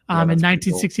 In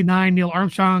 1969, Neil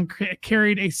Armstrong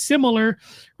carried a similar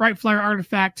Wright Flyer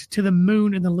artifact to the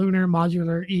moon in the Lunar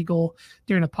Modular Eagle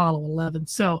during Apollo 11.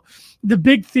 So the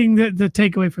big thing, the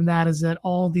takeaway from that is that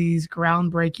all these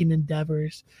groundbreaking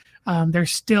endeavors, they're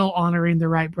still honoring the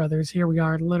Wright brothers. Here we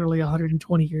are literally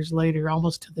 120 years later,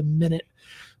 almost to the minute.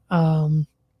 And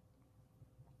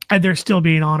they're still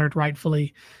being honored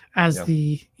rightfully as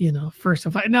the, first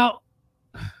of now.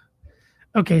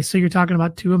 Okay. So you're talking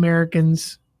about two American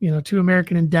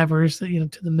endeavors that,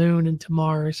 to the moon and to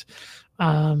Mars.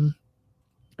 And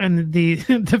and the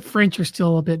the French are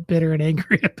still a bit bitter and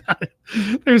angry about it.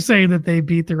 They're saying that they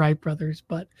beat the Wright brothers,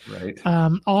 but Right.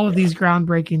 all of these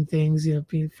groundbreaking things,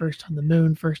 being first on the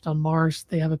moon, first on Mars,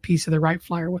 they have a piece of the Wright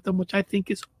Flyer with them, which I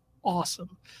think is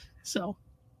awesome. So,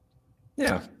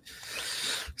 Yeah.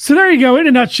 so there you go. In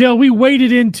a nutshell, we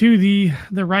waded into the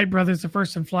Wright brothers, the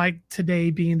first in flight,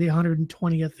 today being the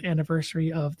 120th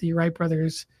anniversary of the Wright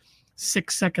brothers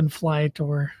 6-second flight,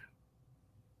 or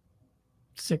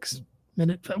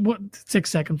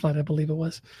 6-second flight, I believe it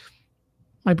was.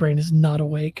 My brain is not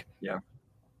awake. Yeah.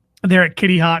 There at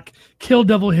Kitty Hawk, Kill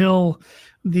Devil Hill,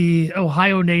 the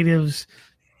Ohio natives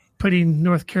putting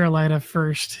North Carolina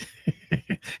first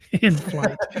in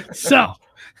flight. So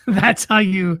that's how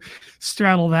you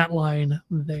straddle that line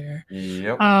there.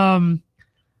 Yep.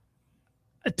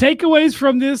 Takeaways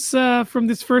from this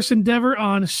first endeavor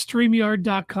on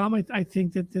StreamYard.com. I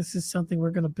think that this is something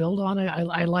we're going to build on.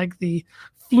 I like the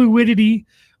fluidity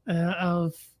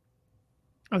of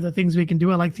the things we can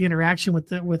do. I like the interaction with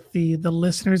the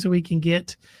listeners that we can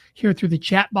get here through the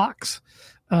chat box.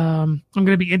 I'm going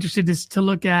to be interested to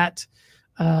look at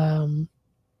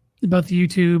both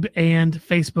YouTube and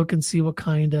Facebook and see what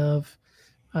kind of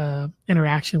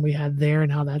interaction we had there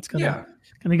and how that's going to go.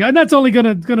 And that's only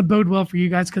going to bode well for you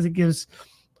guys, because it gives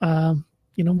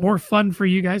more fun for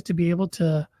you guys to be able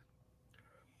to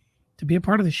be a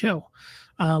part of the show.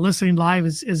 Listening live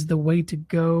is the way to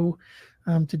go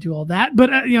to do all that. But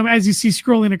as you see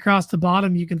scrolling across the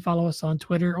bottom, you can follow us on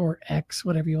Twitter or X,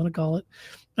 whatever you want to call it,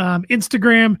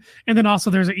 Instagram, and then also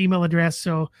there's an email address.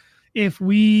 So if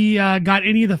we got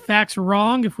any of the facts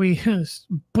wrong, if we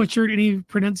butchered any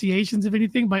pronunciations of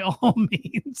anything, by all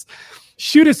means,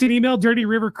 shoot us an email,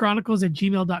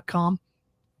 dirtyriverchronicles@gmail.com.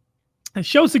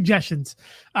 Show suggestions.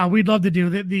 We'd love to do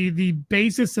that. The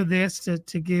basis of this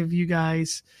to give you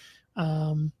guys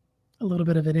a little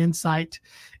bit of an insight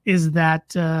is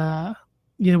that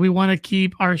we want to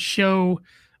keep our show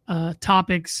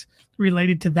topics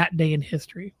related to that day in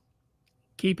history.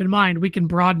 Keep in mind, we can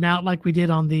broaden out like we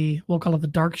did on we'll call it the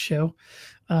dark show,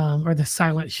 or the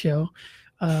silent show.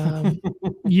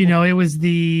 It was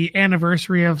the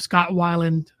anniversary of Scott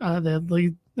Weiland,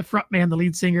 the front man, the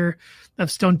lead singer of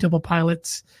Stone Temple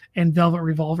Pilots and Velvet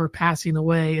Revolver, passing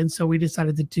away. And so we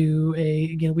decided to do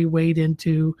we wade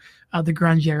into the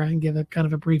grunge era and give a kind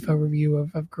of a brief overview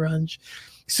of grunge.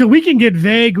 So we can get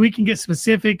vague, we can get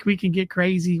specific, we can get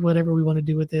crazy, whatever we want to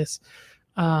do with this.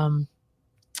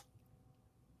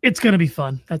 It's going to be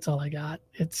fun. That's all I got.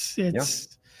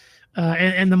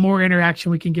 And the more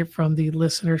interaction we can get from the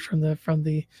listeners, from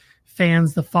the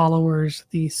fans, the followers,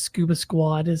 the Scuba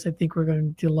Squad, as I think we're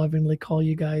going to lovingly call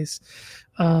you guys.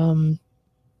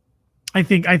 I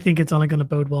think it's only going to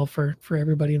bode well for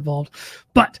everybody involved.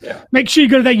 But make sure you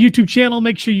go to that YouTube channel.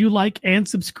 Make sure you like and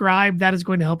subscribe. That is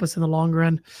going to help us in the long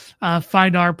run.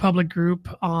 Find our public group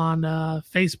on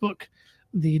Facebook,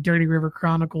 the Dirty River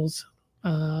Chronicles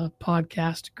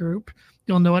podcast group.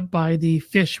 You'll know it by the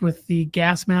fish with the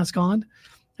gas mask on,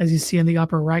 as you see in the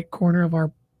upper right corner of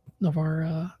our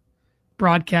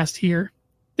broadcast here.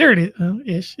 There it is.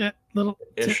 Ish. Yeah, little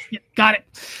ish. Yeah, got it.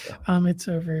 It's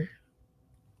over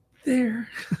there.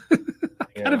 I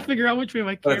gotta figure out which way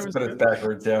my camera's put it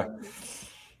backwards. Yeah.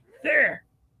 There.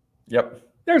 Yep.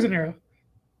 There's an arrow.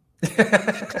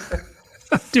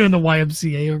 Doing the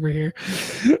YMCA over here.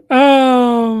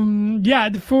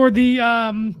 For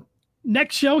the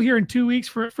next show here in 2 weeks.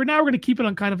 For now, we're going to keep it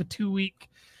on kind of a 2-week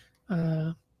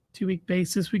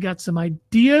basis. We got some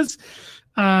ideas.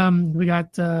 We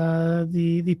got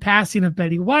the passing of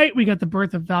Betty White. We got the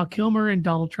birth of Val Kilmer and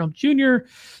Donald Trump Jr.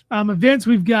 Events.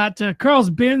 We've got Carl's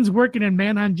Benz working in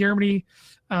Mannheim, Germany.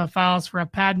 Files for a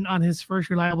patent on his first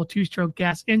reliable 2-stroke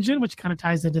gas engine, which kind of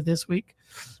ties into this week.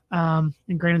 And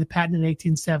granted the patent in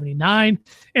 1879.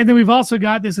 And then we've also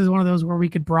got, this is one of those where we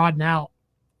could broaden out.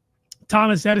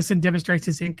 Thomas Edison demonstrates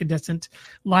his incandescent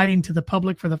lighting to the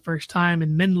public for the first time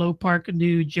in Menlo Park,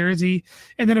 New Jersey.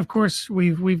 And then, of course,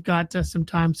 we've got some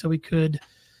time so we could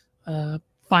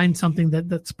find something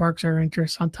that sparks our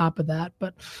interest on top of that.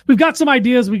 But we've got some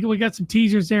ideas. We got some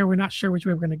teasers there. We're not sure which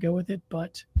way we're going to go with it,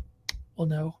 but we'll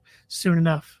know soon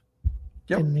enough.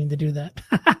 Yep. Didn't mean to do that.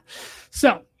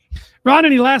 So, Ron,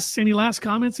 any last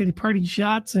comments? Any parting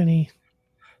shots? Any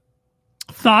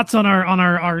thoughts on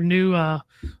our new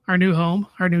home,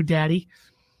 our new daddy?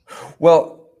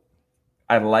 Well,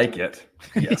 I like it.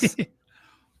 Yes.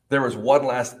 There was one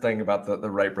last thing about the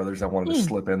Wright brothers I wanted to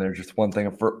slip in there. Just one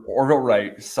thing. For Orville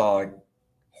Wright saw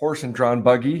horse and drawn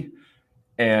buggy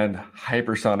and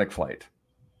hypersonic flight.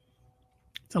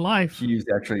 It's alive.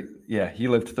 He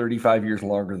lived 35 years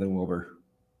longer than Wilbur.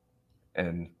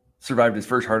 And survived his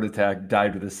first heart attack,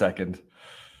 died with his second.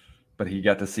 But he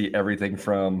got to see everything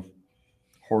from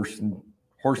horse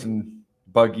and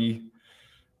buggy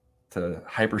to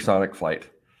hypersonic flight.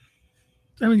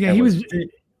 I mean, yeah, he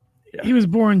was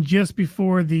born just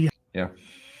before the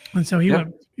and so he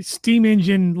went steam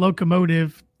engine,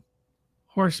 locomotive,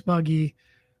 horse buggy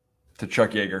to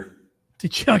Chuck Yeager.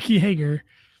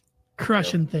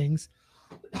 Crushing things.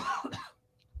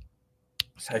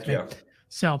 Heck yeah.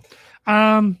 So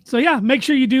yeah, make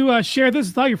sure you do share this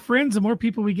with all your friends. The more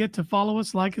people we get to follow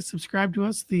us, like us, subscribe to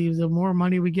us, the more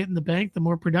money we get in the bank, the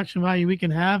more production value we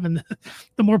can have, and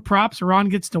the more props Ron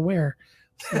gets to wear.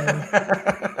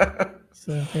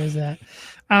 So there's that.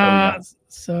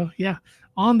 So yeah.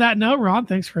 On that note, Ron,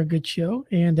 thanks for a good show,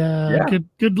 and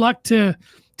good luck to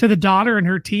the daughter and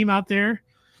her team out there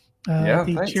at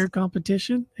the cheer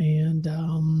competition. And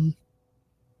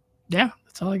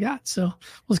that's all I got. So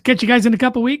we'll catch you guys in a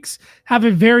couple weeks. Have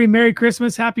a very Merry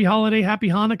Christmas, Happy Holiday, Happy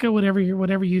Hanukkah,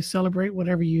 whatever you celebrate,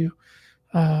 whatever you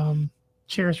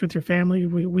cherish with your family.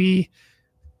 We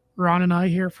Ron and I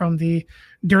here from the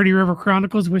Dirty River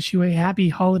Chronicles wish you a happy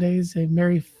holidays, a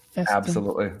Merry festive.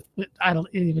 Absolutely. I don't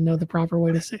even know the proper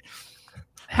way to say it.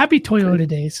 Happy Toyota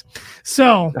days.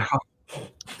 So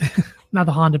now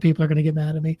the Honda people are going to get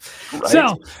mad at me. Right.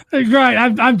 So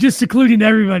I'm just secluding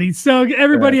everybody. So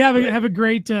everybody have a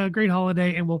great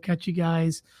holiday, and we'll catch you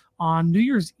guys on New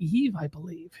Year's Eve, I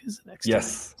believe, is the next time.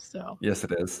 So yes,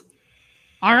 it is.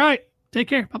 All right. Take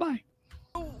care. Bye-bye.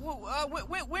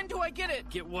 When do I get it?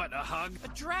 Get what, a hug? A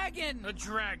dragon! A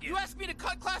dragon. You asked me to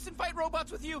cut class and fight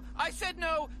robots with you. I said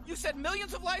no. You said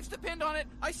millions of lives depend on it.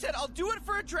 I said I'll do it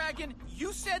for a dragon.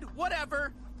 You said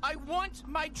whatever. I want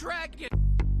my dragon.